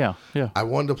helmet. Oh, yeah. Yeah. I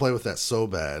wanted to play with that so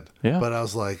bad. Yeah. But I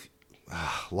was like,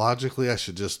 logically, I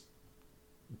should just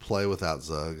play without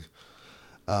Zug.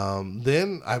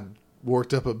 Then I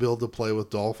worked up a build to play with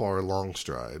Dolphar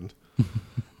Longstride.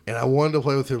 And I wanted to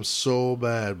play with him so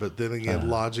bad. But then again,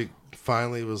 logic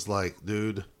finally was like,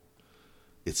 dude,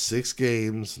 it's 6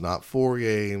 games, not 4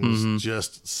 games.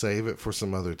 Just save it for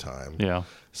some other time. Yeah.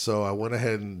 So I went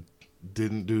ahead and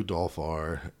didn't do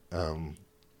Dolphar.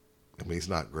 He's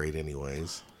not great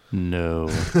anyways. No.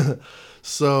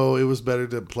 So it was better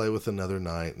to play with another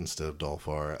knight instead of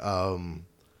Dolphar.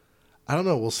 I don't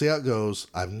know. We'll see how it goes.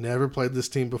 I've never played this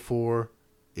team before.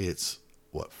 It's,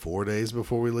 4 days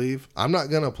before we leave? I'm not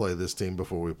going to play this team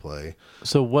before we play.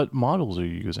 So what models are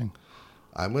you using?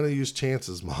 I'm going to use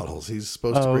Chance's models. He's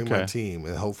supposed to bring my team,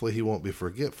 and hopefully he won't be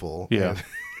forgetful. Yeah,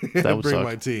 that would bring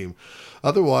my team.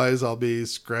 Otherwise, I'll be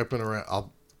scrapping around.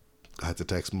 I have to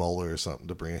text Moeller or something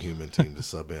to bring a human team to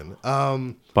sub in.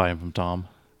 Buy him from Tom.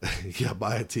 Yeah,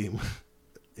 buy a team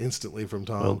instantly from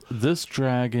Tom. Well, this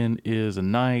dragon is a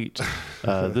knight.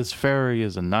 This fairy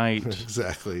is a knight.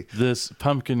 Exactly. This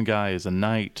pumpkin guy is a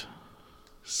knight.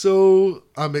 So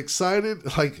I'm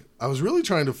excited. Like, I was really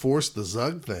trying to force the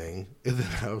Zug thing, and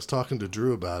then I was talking to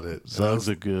Drew about it. Zug's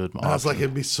a good option. I was like,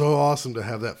 it'd be so awesome to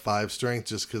have that 5 strength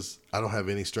just because I don't have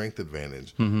any strength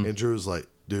advantage. And Drew was like,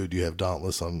 dude, you have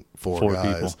Dauntless on 4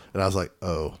 guys. People. And I was like,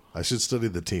 oh, I should study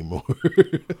the team more.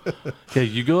 Yeah,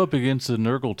 you go up against a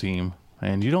Nurgle team,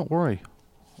 and you don't worry.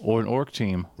 Or an Orc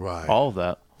team. Right. All of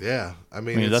that. Yeah. I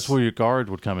mean that's where your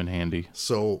guard would come in handy.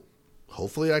 So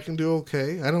hopefully I can do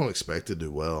okay. I don't expect to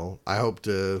do well. I hope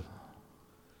to...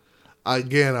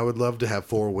 Again, I would love to have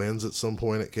 4 wins at some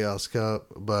point at Chaos Cup,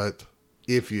 but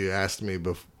if you asked me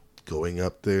going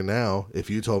up there now, if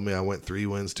you told me I went 3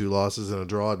 wins, 2 losses, and a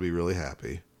draw, I'd be really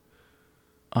happy.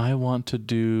 I want to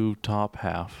do top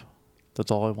half.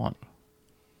 That's all I want.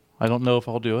 I don't know if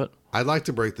I'll do it. I'd like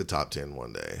to break the top 10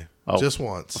 one day. Oh. Just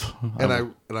once. And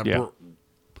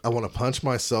I want to punch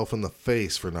myself in the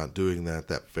face for not doing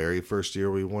that very first year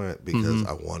we went because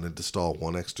I wanted to stall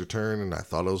 1 extra turn and I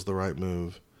thought it was the right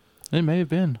move. It may have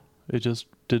been. It just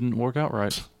didn't work out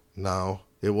right. No,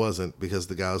 it wasn't because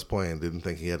the guy was playing didn't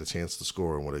think he had a chance to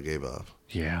score and would have gave up.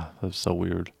 Yeah, that's so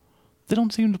weird. They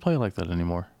don't seem to play like that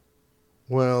anymore.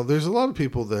 Well, there's a lot of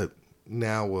people that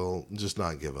now will just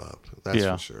not give up. That's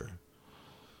for sure.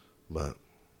 But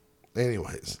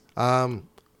anyways, I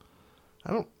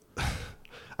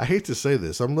hate to say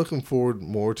this. I'm looking forward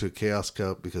more to Chaos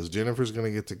Cup because Jennifer's going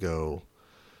to get to go.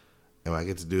 And I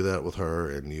get to do that with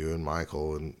her and you and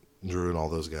Michael and Drew and all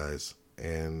those guys.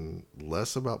 And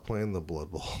less about playing the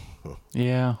Blood Bowl.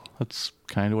 Yeah, that's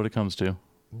kind of what it comes to.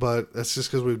 But that's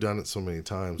just because we've done it so many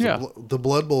times. Yeah. The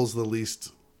Blood Bowl is the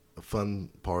least fun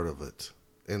part of it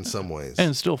in some ways. And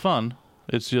it's still fun.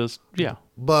 It's just, yeah.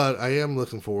 But I am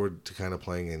looking forward to kind of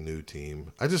playing a new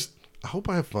team. I hope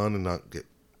I have fun and not get...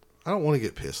 I don't want to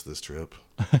get pissed this trip.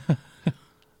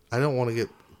 I don't want to get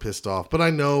pissed off. But I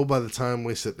know by the time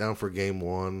we sit down for game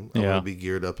 1, I'm going to be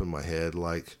geared up in my head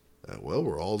like, well,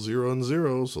 we're all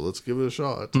 0-0, so let's give it a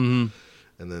shot. Mm-hmm.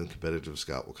 And then Competitive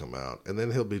Scott will come out. And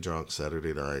then he'll be drunk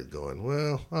Saturday night going,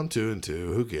 well, I'm 2-2.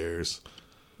 Who cares?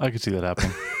 I could see that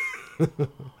happening.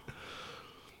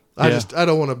 I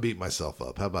don't want to beat myself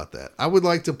up. How about that? I would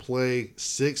like to play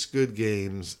 6 good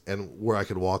games and where I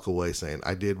could walk away saying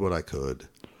I did what I could.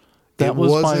 It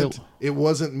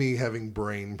wasn't me having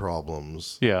brain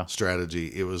problems. Yeah.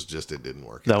 Strategy. It was just it didn't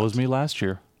work. That was me last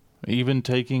year. Even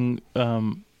taking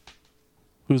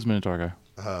who's the Minotaur guy?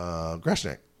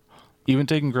 Grashnak. Even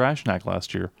taking Grashnak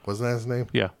last year. Wasn't that his name?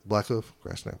 Yeah. Blackhoof.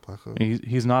 Grashnak Blackhoof.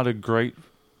 He's not a great.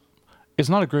 It's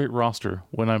not a great roster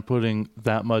when I'm putting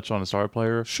that much on a star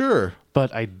player. Sure.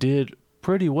 But I did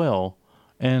pretty well,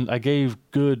 and I gave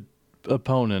good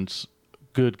opponents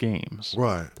good games.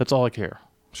 Right. That's all I care.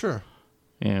 Sure.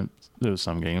 And there was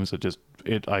some games that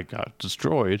I got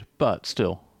destroyed, but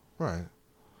still. Right.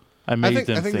 I think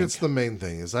that's the main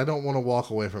thing is I don't want to walk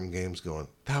away from games going,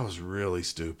 that was really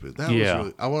stupid. That was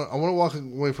really, I want to walk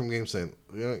away from games saying,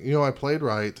 I played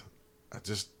right.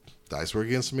 Dice were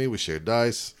against me. We shared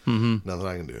dice. Mm-hmm. Nothing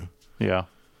I can do. Yeah.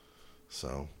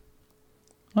 So.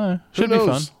 Should be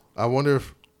fun. I wonder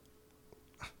if,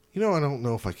 I don't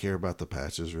know if I care about the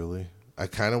patches really. I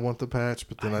kind of want the patch,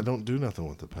 but then I don't do nothing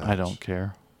with the patch. I don't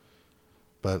care.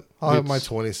 But I'll have my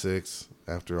 26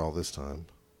 after all this time.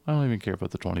 I don't even care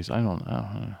about the 20s. I don't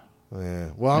know.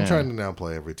 Yeah. Well, I'm trying to now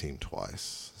play every team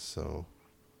twice. So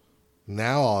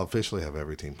now I'll officially have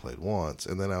every team played once.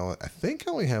 And then I think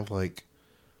I only have like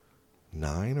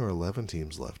 9 or 11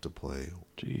 teams left to play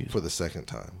for the second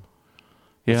time.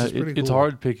 Yeah, it's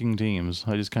hard picking teams.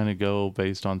 I just kind of go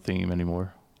based on theme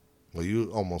anymore. Well,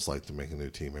 you almost like to make a new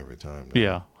team every time. No?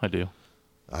 Yeah, I do.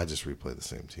 I just replay the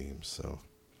same teams. So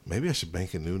maybe I should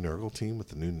make a new Nurgle team with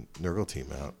the new Nurgle team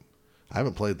out. I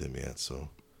haven't played them yet, so.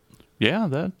 Yeah,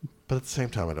 that. But at the same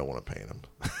time, I don't want to paint them.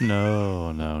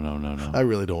 No. I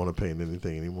really don't want to paint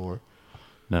anything anymore.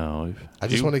 No. I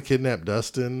just want to kidnap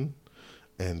Dustin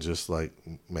and just like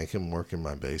make him work in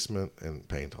my basement and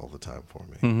paint all the time for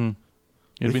me. Mm-hmm.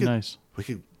 It'd be nice. We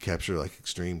could capture like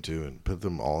Extreme too and put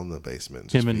them all in the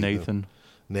basement. Him and Nathan.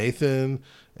 Nathan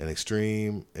and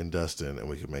Extreme and Dustin, and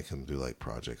we could make them do like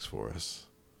projects for us.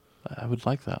 I would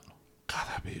like that. God,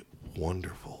 that'd be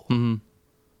wonderful. Mm-hmm.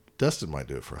 Dustin might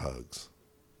do it for hugs.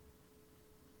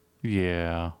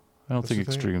 Yeah. I don't think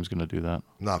Extreme's going to do that.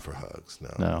 Not for hugs.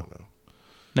 No.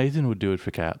 Nathan would do it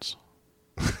for cats.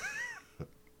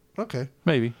 Okay.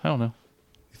 Maybe. I don't know.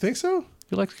 You think so?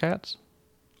 You like cats?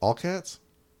 All cats?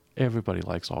 Everybody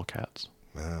likes all cats.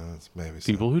 Maybe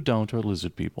people who don't are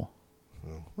lizard people.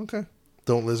 Oh, okay.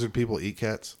 Don't lizard people eat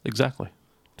cats? Exactly.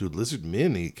 Dude, lizard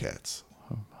men eat cats.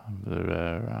 I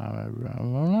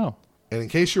don't know. And in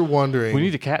case you're wondering... We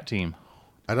need a cat team.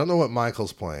 I don't know what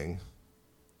Michael's playing.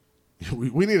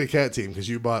 We need a cat team because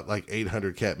you bought like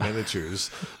 800 cat miniatures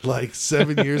like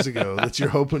 7 years ago that you're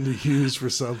hoping to use for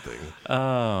something.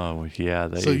 Oh,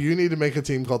 yeah. So you need to make a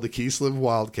team called the Keysliv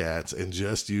Wildcats and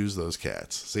just use those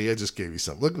cats. See, I just gave you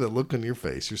something. Look at the look on your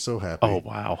face. You're so happy. Oh,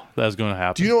 wow. That's going to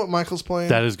happen. Do you know what Michael's playing?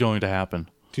 That is going to happen.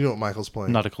 Do you know what Michael's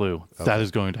playing? Not a clue. Okay. That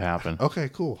is going to happen. Okay,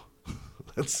 cool.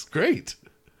 That's great.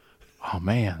 Oh,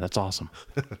 man. That's awesome.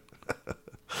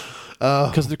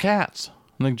 Because they're cats.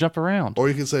 And they can jump around. Or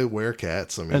you can say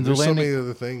werecats. I mean, there's so many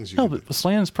other things. But the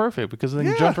Slan's perfect because they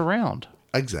can jump around.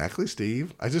 Exactly,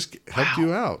 Steve. I just helped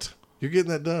you out. You're getting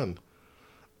that done.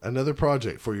 Another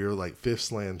project for your like 5th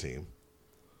Slan team.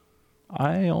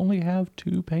 I only have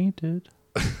 2 painted.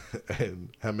 And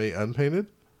how many unpainted?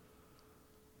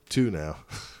 2 now.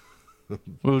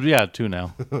 Well, yeah, 2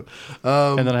 now.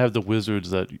 And then I have the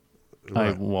wizards that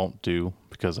I won't do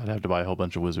because I'd have to buy a whole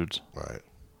bunch of wizards. Right.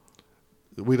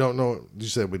 We don't know. You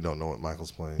said we don't know what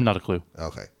Michael's playing. Not a clue.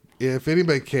 Okay. If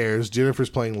anybody cares, Jennifer's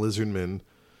playing Lizardmen.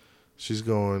 She's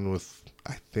going with,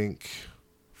 I think,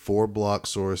 4 block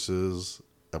sources,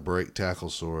 a break tackle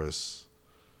source,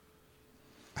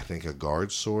 I think a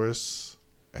guard source,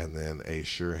 and then a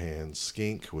sure hand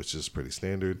skink, which is pretty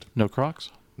standard. No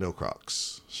Crocs? No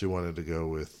Crocs. She wanted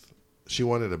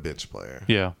a bench player.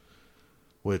 Yeah.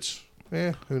 Which,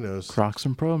 who knows? Crocs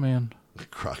and Pro, man.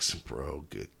 Crocs and Pro,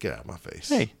 good. Get out of my face.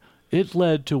 Hey, it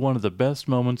led to one of the best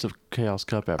moments of Chaos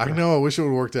Cup ever. I know. I wish it would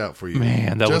have worked out for you.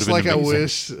 Man, that would have been amazing.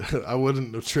 Just like I wish I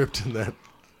wouldn't have tripped in that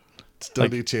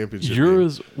Study Championship.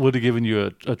 Yours would have given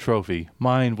you a trophy.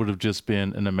 Mine would have just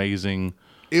been an amazing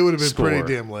It would have been score.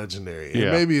 pretty damn legendary. Yeah.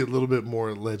 And maybe a little bit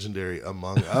more legendary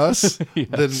among us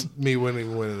than me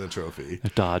winning the trophy.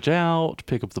 Dodge out,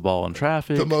 pick up the ball in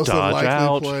traffic, The most dodge unlikely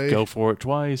out, play. go for it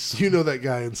twice. You know that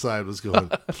guy inside was going,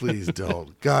 please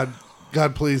don't. God,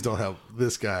 please don't help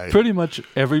this guy. Pretty much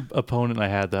every opponent I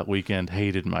had that weekend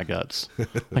hated my guts.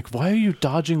 Like, why are you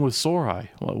dodging with Sorai?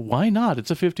 Well, why not?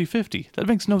 It's a 50-50. That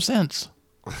makes no sense.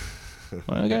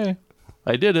 Okay.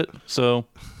 I did it, so...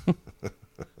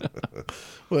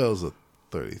 Well, it was a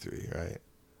 33, right?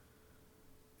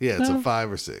 Yeah, it's a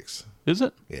 5 or 6. Is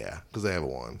it? Yeah, because they have a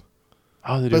 1.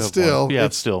 Oh, they do But have still, one. Yeah,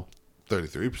 it's still.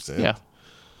 33%. Yeah.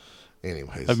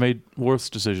 Anyways. I've made worse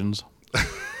decisions.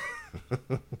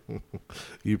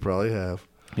 You probably have.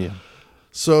 Yeah.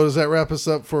 So does that wrap us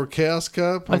up for Chaos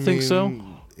Cup? I think so.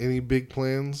 Any big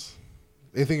plans?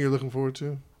 Anything you're looking forward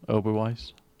to?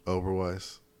 Oberweis.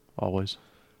 Oberweis. Always.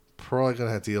 Probably going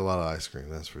to have to eat a lot of ice cream,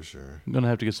 that's for sure. I'm going to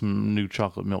have to get some new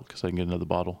chocolate milk because I can get another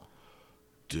bottle.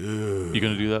 Dude. You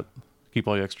going to do that? Keep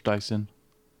all your extra dice in?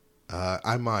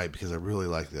 I might, because I really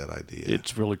like that idea.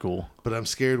 It's really cool. But I'm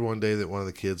scared one day that one of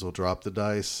the kids will drop the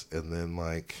dice and then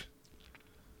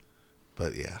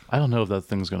but yeah. I don't know if that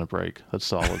thing's going to break. That's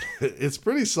solid. It's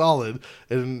pretty solid.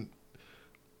 And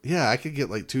yeah, I could get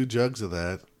like 2 jugs of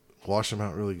that, wash them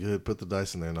out really good, put the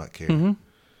dice in there and not care. Mm-hmm.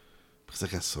 Because I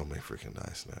got so many freaking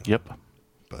dice now. Yep.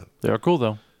 But they are cool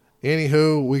though.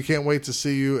 Anywho, we can't wait to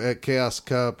see you at Chaos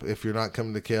Cup. If you're not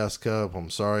coming to Chaos Cup, I'm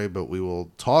sorry, but we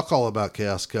will talk all about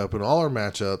Chaos Cup and all our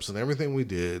matchups and everything we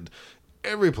did,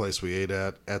 every place we ate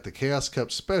at the Chaos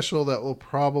Cup special that will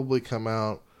probably come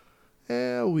out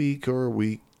a week or a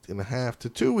week and a half to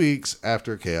 2 weeks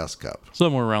after Chaos Cup.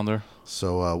 Somewhere around there.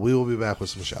 So we will be back with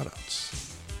some shout-outs.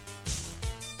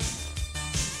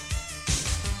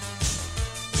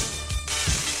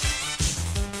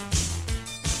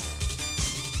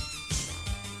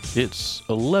 It's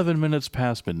 11 minutes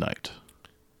past midnight,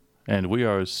 and we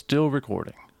are still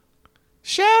recording.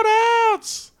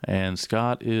 Shout-outs! And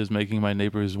Scott is making my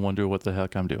neighbors wonder what the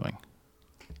heck I'm doing.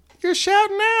 You're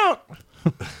shouting out!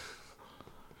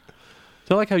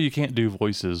 I like how you can't do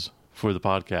voices for the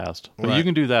podcast, but Right. you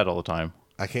can do that all the time.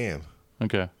 I can.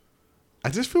 Okay. I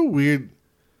just feel weird.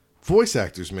 Voice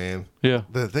actors, man. Yeah.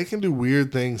 That they can do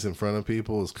weird things in front of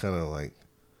people is kind of like...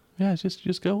 Yeah,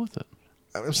 just go with it.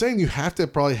 I'm saying you have to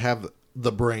probably have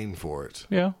the brain for it.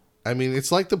 Yeah. I mean,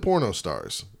 it's like the porno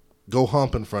stars. Go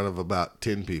hump in front of about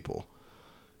 10 people.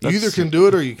 You either can do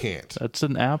it or you can't. That's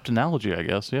an apt analogy, I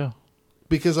guess, yeah.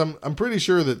 Because I'm pretty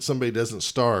sure that somebody doesn't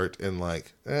start and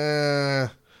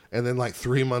and then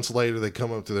 3 months later they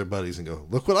come up to their buddies and go,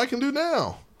 look what I can do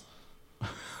now.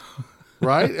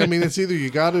 Right? I mean, it's either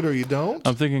you got it or you don't.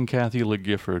 I'm thinking Kathy Lee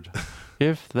Gifford.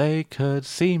 If they could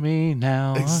see me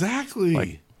now.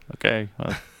 Exactly. Okay.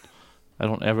 I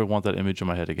don't ever want that image in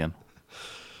my head again.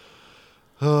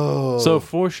 Oh. So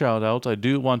for shout-outs, I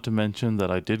do want to mention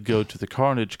that I did go to the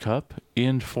Carnage Cup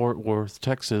in Fort Worth,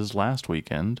 Texas last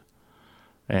weekend.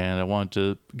 And I want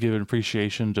to give an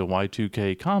appreciation to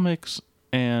Y2K Comics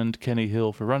and Kenny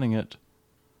Hill for running it.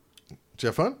 Did you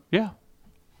have fun? Yeah.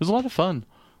 It was a lot of fun.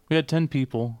 We had 10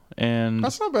 people, and...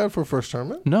 That's not bad for a first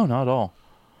tournament. No, not at all.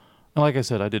 And like I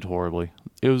said, I did horribly.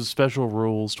 It was special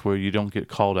rules to where you don't get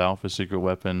called out for secret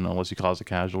weapon unless you cause a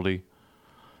casualty.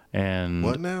 And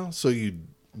What now? So you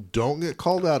don't get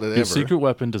called out at your ever. secret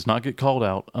weapon does not get called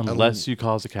out unless you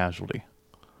cause a casualty.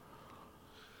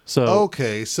 So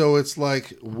Okay, so it's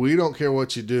like, we don't care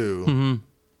what you do. Mm-hmm.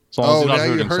 As long as you're not now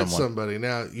you hurting hurt someone. somebody.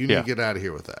 Now you need to get out of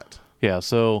here with that. Yeah,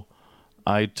 so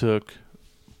I took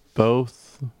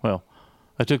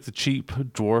I took the cheap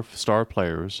dwarf star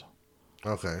players.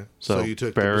 Okay. So you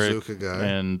took Barrett the bazooka guy.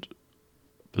 and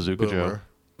Bazooka Joe. Boomer.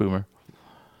 Boomer.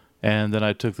 And then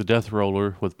I took the death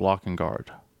roller with block and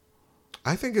guard.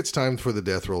 I think it's time for the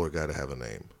death roller guy to have a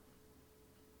name.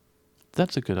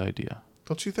 That's a good idea.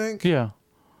 Don't you think? Yeah.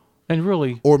 And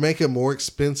really... Or make a more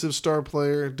expensive star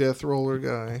player death roller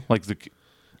guy. Like the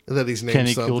That he's named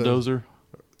Kenny something. Killdozer?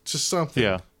 Just something.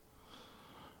 Yeah.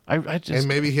 I just... And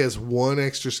maybe he has one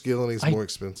extra skill and he's more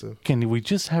expensive. Can we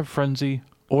just have Frenzy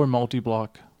or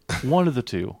multi-block? One of the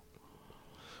two.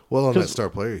 Well, on that star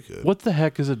player you could. What the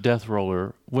heck is a death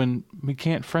roller when we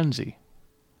can't Frenzy?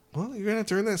 Well, you're going to have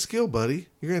to earn that skill, buddy.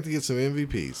 You're going to have to get some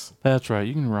MVPs. That's right.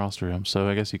 You can roster him, so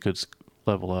I guess he could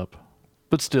level up.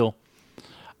 But still,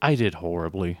 I did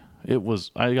horribly.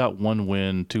 I got 1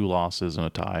 win, 2 losses, and a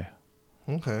tie.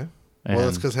 Okay. And Well,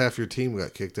 that's because half your team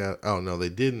got kicked out. Oh, no, they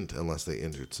didn't unless they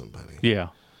injured somebody. Yeah.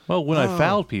 Well, when I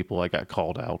fouled people, I got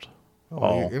called out.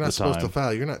 You're not supposed to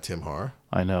foul. You're not Tim Har.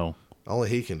 I know. Only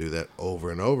he can do that over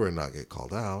and over and not get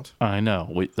called out. I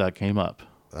know. That came up.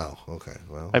 Oh, okay.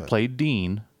 Well, I played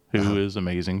Dean, who is an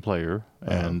amazing player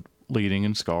and leading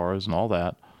in scars and all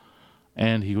that.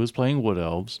 And he was playing Wood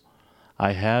Elves.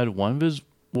 I had one of his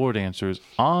War Dancers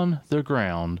on the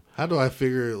ground. How do I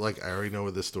figure, I already know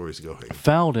where this story's going.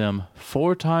 Fouled him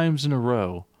 4 times in a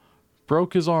row.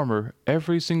 Broke his armor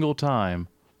every single time.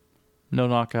 No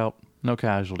knockout, no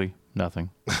casualty, nothing.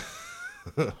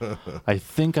 I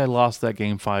think I lost that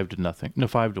game 5-0. No,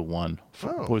 5-1. Oh.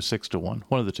 Or 6-1.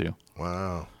 One of the two.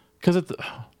 Wow. Because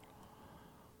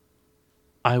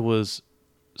I was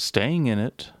staying in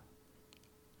it.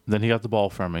 Then he got the ball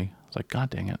from me. I was like, God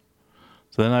dang it.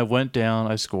 So then I went down,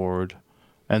 I scored.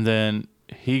 And then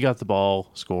he got the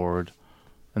ball, scored.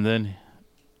 And then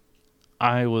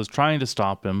I was trying to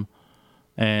stop him.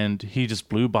 And he just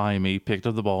blew by me, picked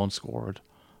up the ball, and scored.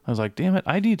 I was like, damn it,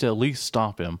 I need to at least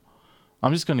stop him.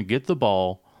 I'm just going to get the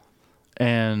ball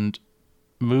and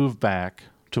move back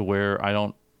to where I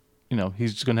don't,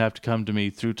 he's just going to have to come to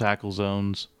me through tackle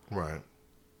zones. Right.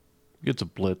 Gets a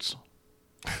blitz.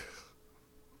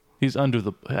 He's under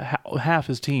the half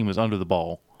his team is under the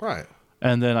ball. Right.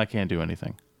 And then I can't do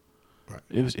anything. Right.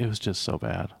 It was just so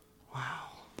bad.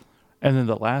 Wow. And then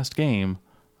the last game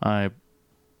I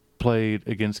played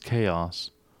against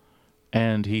Chaos,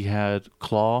 and he had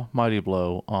Claw Mighty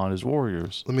Blow on his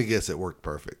warriors. Let me guess, it worked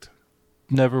perfect.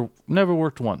 Never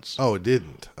worked once. Oh, it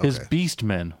didn't. Okay. His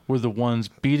Beastmen were the ones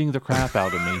beating the crap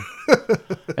out of me.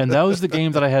 And that was the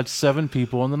game that I had 7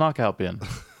 people in the knockout bin.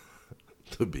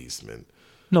 The Beastmen.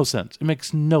 No sense. It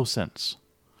makes no sense.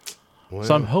 Well,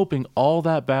 So I'm hoping all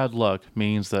that bad luck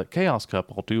means that Chaos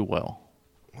Cup will do well.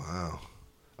 wow.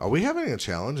 Are we having a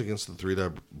challenge against the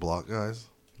 3-die block guys?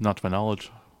 Not to my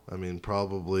knowledge. I mean,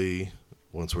 probably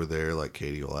once we're there, like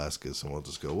Katie will ask us, and we'll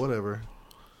just go, whatever.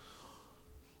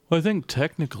 Well, I think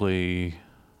technically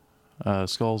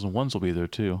Skulls and Ones will be there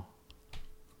too.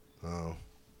 Oh.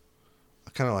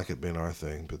 I kind of like it being our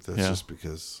thing, but that's just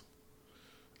because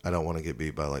I don't want to get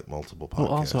beat by like multiple podcasts. Well,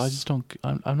 also, I just don't.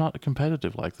 I'm not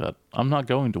competitive like that. I'm not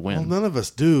going to win. Well, none of us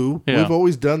do. Yeah. We've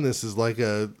always done this as like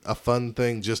a fun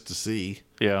thing just to see.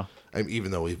 Yeah. I mean,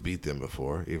 even though we've beat them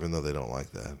before, even though they don't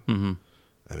like that. Mm-hmm.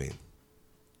 I mean,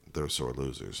 they're sore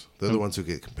losers. They're the ones who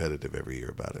get competitive every year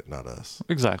about it, not us.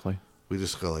 Exactly. We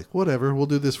just go like, whatever, we'll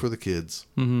do this for the kids.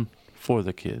 Mm-hmm. For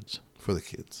the kids. For the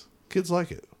kids. Kids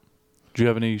like it. Do you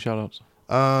have any shout-outs?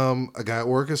 A guy at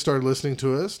work has started listening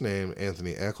to us named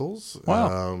Anthony Eccles.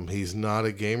 Wow. He's not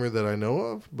a gamer that I know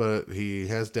of, but he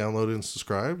has downloaded and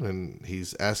subscribed, and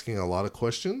he's asking a lot of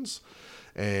questions.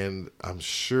 And I'm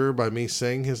sure by me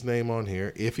saying his name on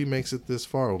here, if he makes it this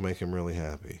far, will make him really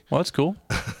happy. Well, that's cool.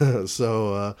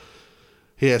 So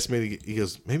he asked me he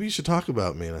goes, maybe you should talk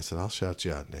about me. And I said, I'll shout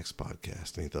you out next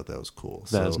podcast. And he thought that was cool.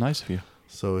 That is nice of you.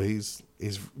 So he's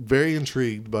very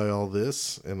intrigued by all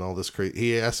this and all this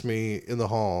he asked me in the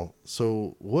hall,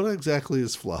 so what exactly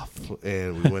is fluff?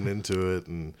 And we went into it,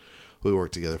 and we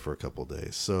worked together for a couple of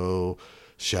days. So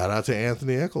shout out to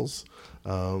Anthony Eccles.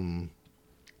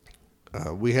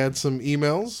 We had some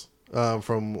emails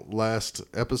from last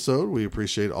episode. We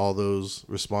appreciate all those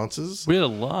responses. We had a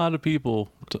lot of people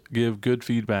to give good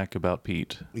feedback about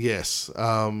Pete. Yes.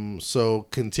 So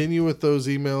continue with those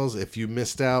emails. If you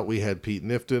missed out, we had Pete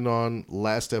Nifton on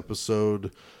last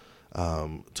episode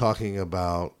talking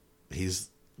about he's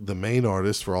the main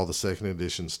artist for all the second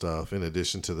edition stuff, in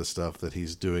addition to the stuff that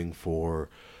he's doing for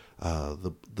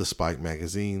the Spike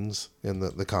magazines and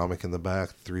the comic in the back,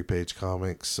 3-page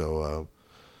comics. So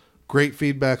great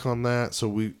feedback on that. So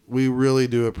we really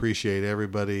do appreciate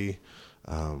everybody.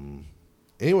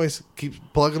 Anyways, keep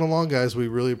plugging along, guys. We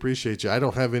really appreciate you. I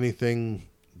don't have anything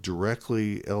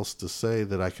directly else to say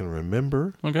that I can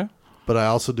remember. Okay. But I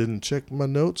also didn't check my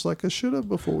notes like I should have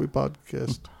before we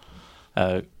podcast.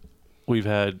 We've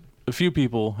had a few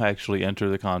people actually enter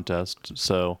the contest.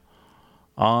 So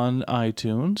on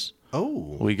iTunes,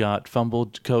 we got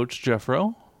Fumbled Coach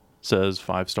Jeffro, says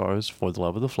 5 stars for the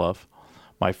love of the fluff.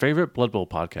 My favorite Blood Bowl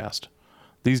podcast.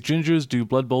 These gingers do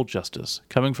Blood Bowl justice.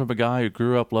 Coming from a guy who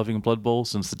grew up loving Blood Bowl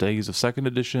since the days of 2nd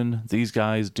edition, these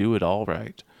guys do it all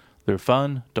right. They're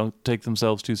fun, don't take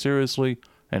themselves too seriously,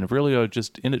 and really are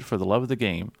just in it for the love of the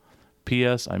game.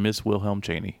 P.S. I miss Wilhelm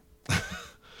Chaney.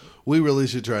 We really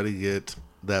should try to get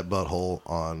that butthole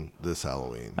on this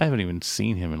Halloween. I haven't even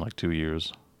seen him in like 2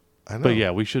 years. I know. But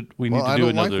yeah, we need to do another. I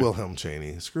don't like Wilhelm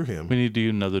Chaney. Screw him. We need to do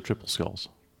another Triple Skulls.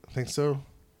 I think so.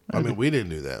 I mean, we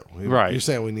didn't do that. Right. You're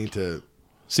saying we need to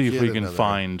see if we can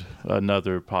find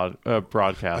another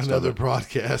broadcast. Another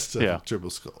broadcast of Triple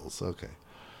Skulls. Okay.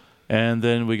 And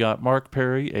then we got Mark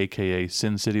Perry, a.k.a.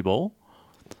 Sin City Bowl.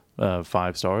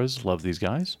 5 stars. Love these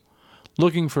guys.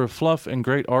 Looking for fluff and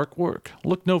great artwork?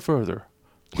 Look no further.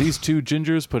 These 2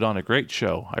 gingers put on a great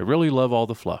show. I really love all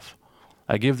the fluff.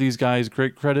 I give these guys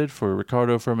great credit for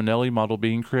Riccardo Ferminelli model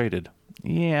being created.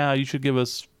 Yeah, you should give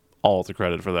us all the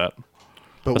credit for that.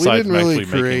 But we didn't really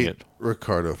create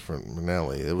Riccardo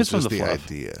Ferminelli. It was just the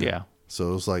idea. Yeah. So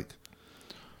it was like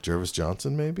Jervis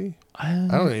Johnson, maybe? I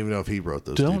don't even know if he wrote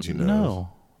those. Did you know? No.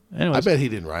 Anyways, I bet he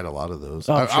didn't write a lot of those.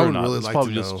 I would really like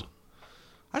to know.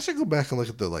 I should go back and look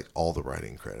at all the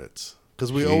writing credits.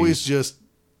 Because we always just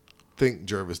think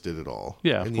Jervis did it all.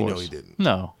 Yeah, and you know he didn't.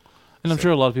 No. And I'm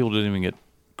sure a lot of people didn't even get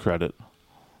credit.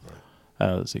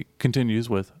 Right. Let's see. Continues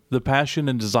with, the passion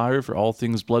and desire for all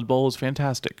things Blood Bowl is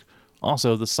fantastic.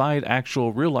 Also, the side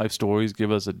actual real-life stories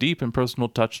give us a deep and personal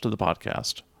touch to the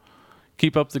podcast.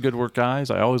 Keep up the good work,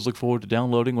 guys. I always look forward to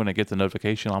downloading when I get the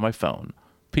notification on my phone.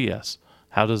 P.S.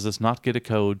 How does this not get a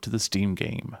code to the Steam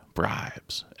game?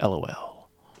 Bribes. LOL.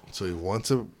 So he wants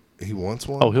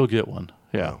one? Oh, he'll get one.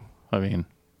 Yeah. Oh. I mean.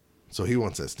 So he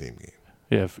wants that Steam game.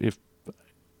 Yeah, if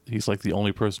he's like the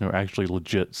only person who actually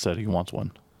legit said he wants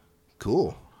one.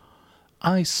 Cool.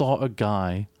 I saw a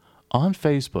guy on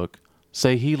Facebook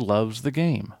say he loves the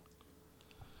game.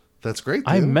 That's great.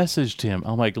 I messaged him.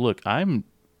 I'm like, look,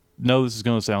 know this is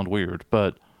going to sound weird,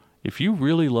 but if you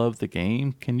really love the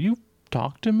game, can you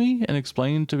talk to me and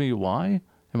explain to me why?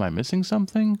 Am I missing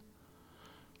something?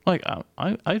 Like,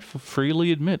 I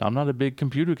freely admit I'm not a big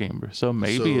computer gamer, so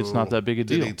maybe it's not that big a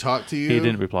deal. Did he talk to you? He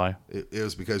didn't reply. It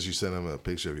was because you sent him a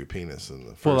picture of your penis in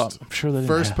the first. Well, I'm sure that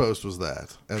first post was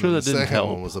that, and sure the that didn't second help.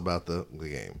 one was about the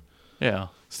game. Yeah,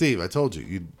 Steve, I told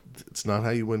you, it's not how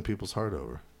you win people's heart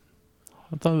over.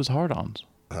 I thought it was hard-ons.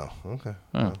 Oh, okay.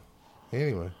 Oh. Well,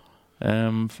 anyway.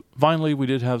 Finally, we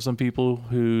did have some people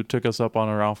who took us up on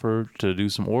our offer to do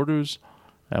some orders.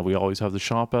 We always have the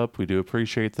shop up. We do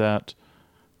appreciate that.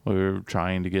 We're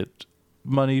trying to get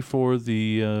money for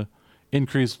the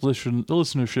increased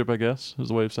listenership, I guess, is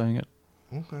the way of saying it.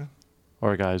 Okay.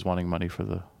 Or a guy's wanting money for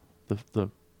the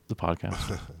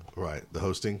podcast. Right. The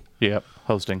hosting? Yep,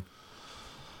 hosting.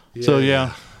 Yeah. So,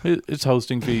 yeah, it's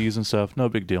hosting fees and stuff. No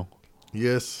big deal.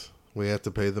 Yes. We have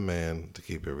to pay the man to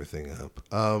keep everything up.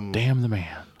 Damn the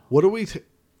man. What do we...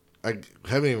 I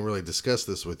haven't even really discussed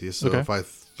this with you, so Okay. if I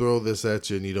throw this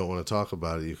at you and you don't want to talk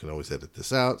about it, you can always edit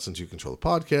this out since you control the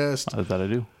podcast. That I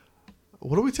do.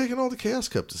 What are we taking all the Chaos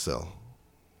Cup to sell?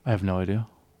 I have no idea.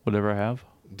 Whatever I have.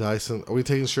 Dyson. Are we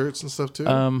taking shirts and stuff too?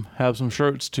 Have some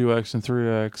shirts, 2X and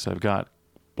 3X. I've got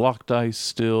block dice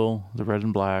still, the red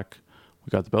and black. We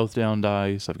got the both down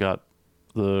dice. I've got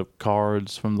the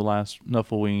cards from the last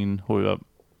Nuffleween,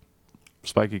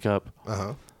 Spiky Cup.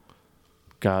 Uh-huh.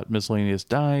 Got miscellaneous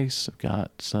dice. I've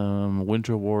got some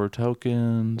Winter War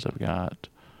tokens. I've got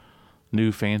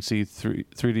new fancy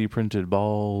 3D printed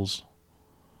balls.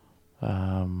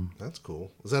 That's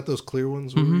cool. Is that those clear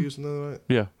ones we were using the other night?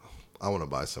 Yeah. I want to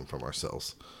buy some for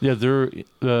ourselves. Yeah, they're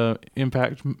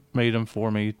Impact made them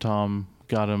for me. Tom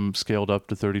got them scaled up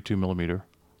to 32 millimeter.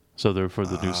 So they're for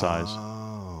the new size.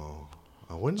 Oh.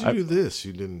 When did you do this?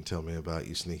 You didn't tell me about,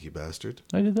 you sneaky bastard.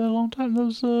 I did that a long time.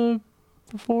 Those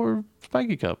before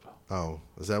Spiky Cup. Oh,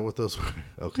 is that what those were?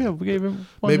 Okay. Yeah, we gave him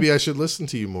one. Maybe I should listen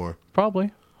to you more.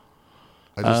 Probably.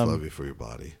 I just love you for your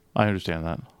body. I understand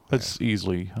that. That's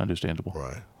easily understandable.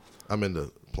 Right. I'm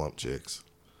into plump chicks.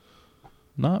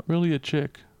 Not really a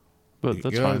chick, but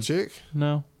that's You're fine. not a chick?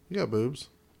 No. You got boobs.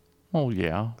 Oh,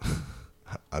 yeah.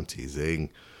 I'm teasing.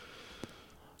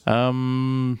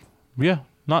 Yeah.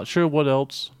 Not sure what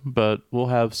else, but we'll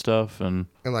have stuff and...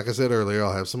 And like I said earlier,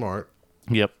 I'll have some art.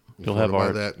 Yep. You'll have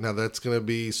art. That. Now, that's going to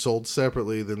be sold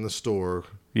separately than the store.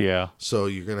 Yeah. So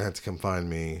you're going to have to come find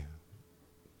me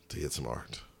to get some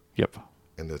art. Yep.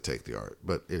 And to take the art.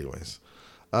 But anyways.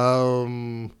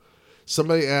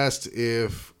 Somebody asked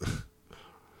if...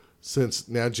 Since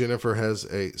now Jennifer has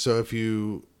so if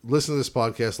you listen to this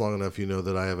podcast long enough, you know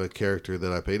that I have a character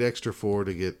that I paid extra for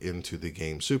to get into the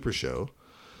game Super Show,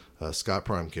 Scott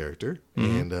Prime character.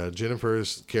 Mm-hmm. And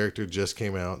Jennifer's character just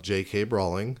came out, J.K.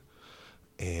 Brawling,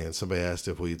 and somebody asked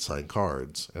if we'd sign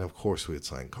cards. And of course we'd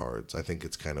sign cards. I think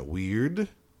it's kind of weird,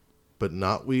 but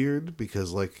not weird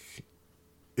because, like,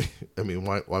 I mean,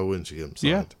 why wouldn't you get them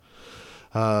signed?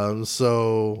 Yeah.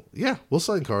 So, yeah, we'll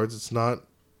sign cards. It's not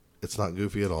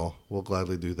goofy at all. We'll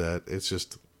gladly do that. It's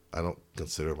just, I don't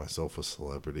consider myself a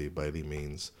celebrity by any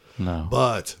means. No.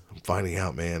 But I'm finding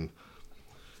out, man,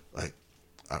 like,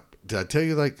 did I tell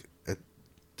you, like,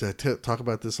 did I talk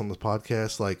about this on the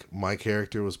podcast? Like, my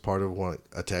character was part of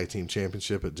a tag team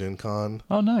championship at Gen Con.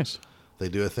 Oh, nice. They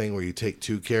do a thing where you take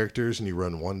two characters and you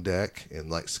run one deck,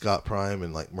 and like Scott Prime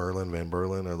and like Merlin Van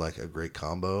Berlin are like a great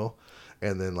combo.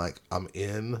 And then, like, I'm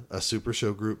in a Super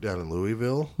Show group down in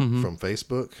Louisville from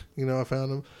Facebook. You know, I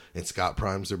found them. And Scott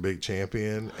Prime's their big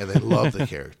champion. And they love the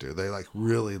character. They, like,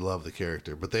 really love the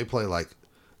character. But they play, like,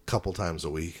 a couple times a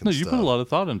week and no, you put a lot of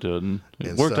thought into it, and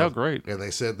it worked out great. And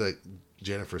they said that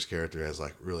Jennifer's character has,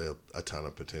 like, really a ton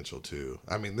of potential, too.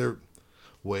 I mean, they're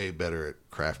way better at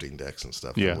crafting decks and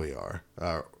stuff than we are.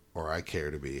 Or I care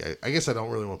to be. I guess I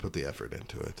don't really want to put the effort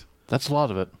into it. That's a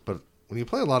lot of it. But... when you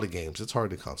play a lot of games, it's hard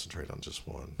to concentrate on just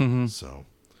one. Mm-hmm. So,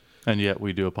 and yet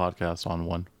we do a podcast on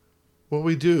one. Well,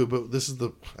 we do, but this is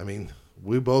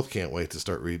we both can't wait to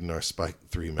start reading our Spike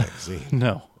 3 magazine.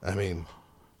 No. I mean...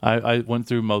 I went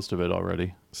through most of it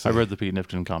already. See. I read the Pete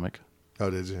Nifton comic. Oh,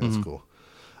 did you? That's cool.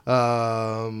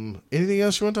 Anything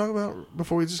else you want to talk about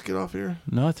before we just get off here?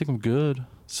 No, I think I'm good.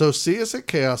 So see us at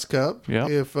Chaos Cup. Yeah.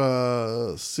 If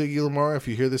Siggy Lamar, if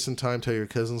you hear this in time, tell your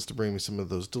cousins to bring me some of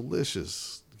those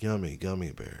delicious... yummy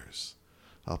gummy bears.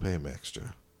 I'll pay him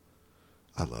extra.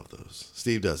 I love those.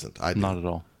 Steve doesn't. I do. Not at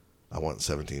all. I want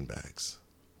 17 bags.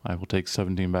 I will take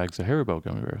 17 bags of Haribo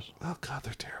gummy bears. Oh, God,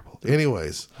 they're terrible.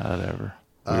 Anyways. Whatever.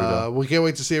 We can't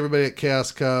wait to see everybody at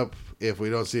Chaos Cup. if we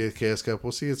don't see a Chaos Cup,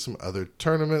 we'll see it at some other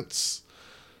tournaments.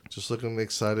 Just looking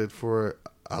excited for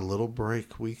a little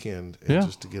break weekend and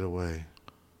just to get away.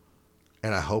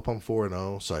 And I hope I'm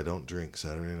 4-0 so I don't drink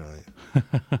Saturday night.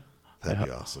 That'd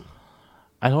be awesome.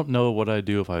 I don't know what I'd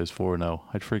do if I was 4-0.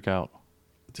 I'd freak out.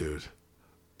 Dude,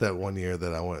 that one year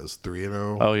that I went was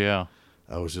 3-0. Oh, yeah.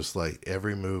 I was just like,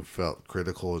 every move felt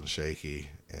critical and shaky,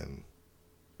 and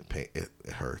it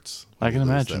hurts. I can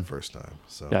imagine. That first time.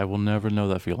 So yeah, I will never know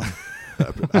that feeling.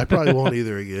 I probably won't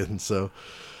either again. So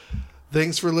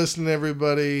thanks for listening,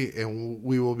 everybody, and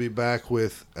we will be back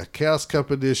with a Chaos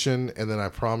Cup edition, and then I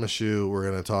promise you we're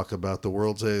going to talk about the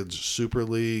World's Edge Super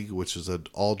League, which is an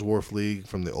all-dwarf league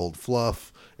from the old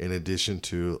fluff, in addition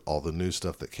to all the new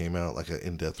stuff that came out, like an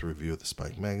in-depth review of the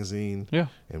Spike magazine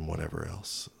and whatever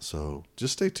else. So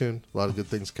just stay tuned. A lot of good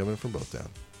things coming from Both Down.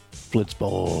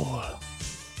 Blitzball.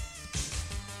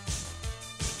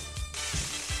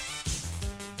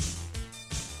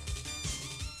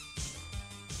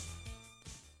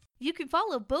 You can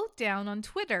follow Both Down on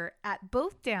Twitter at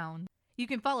Both Down. You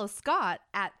can follow Scott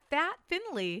at Fat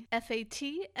Finley,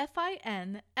 FATFINLEY,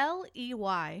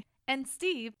 and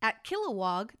Steve at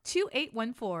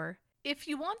Kilowog2814. If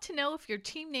you want to know if your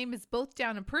team name is Both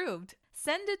Down approved,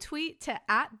 send a tweet to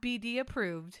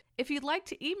 @BDapproved. If you'd like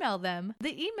to email them,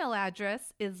 the email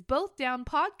address is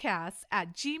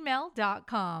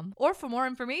bothdownpodcasts@gmail.com. Or for more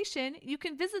information, you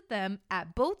can visit them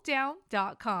at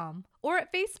bothdown.com or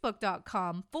at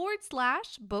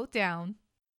facebook.com/bothdown.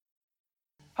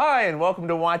 Hi, and welcome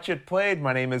to Watch It Played.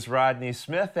 My name is Rodney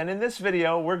Smith, and in this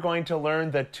video, we're going to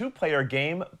learn the two-player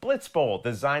game Blitzball,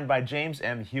 designed by James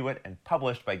M. Hewitt and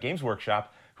published by Games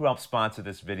Workshop, who helped sponsor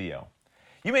this video.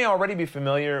 You may already be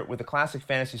familiar with the classic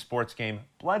fantasy sports game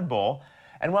Blood Bowl,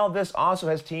 and while this also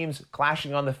has teams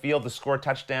clashing on the field to score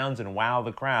touchdowns and wow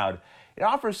the crowd, it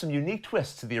offers some unique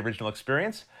twists to the original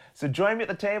experience. So join me at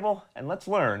the table, and let's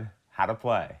learn how to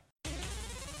play.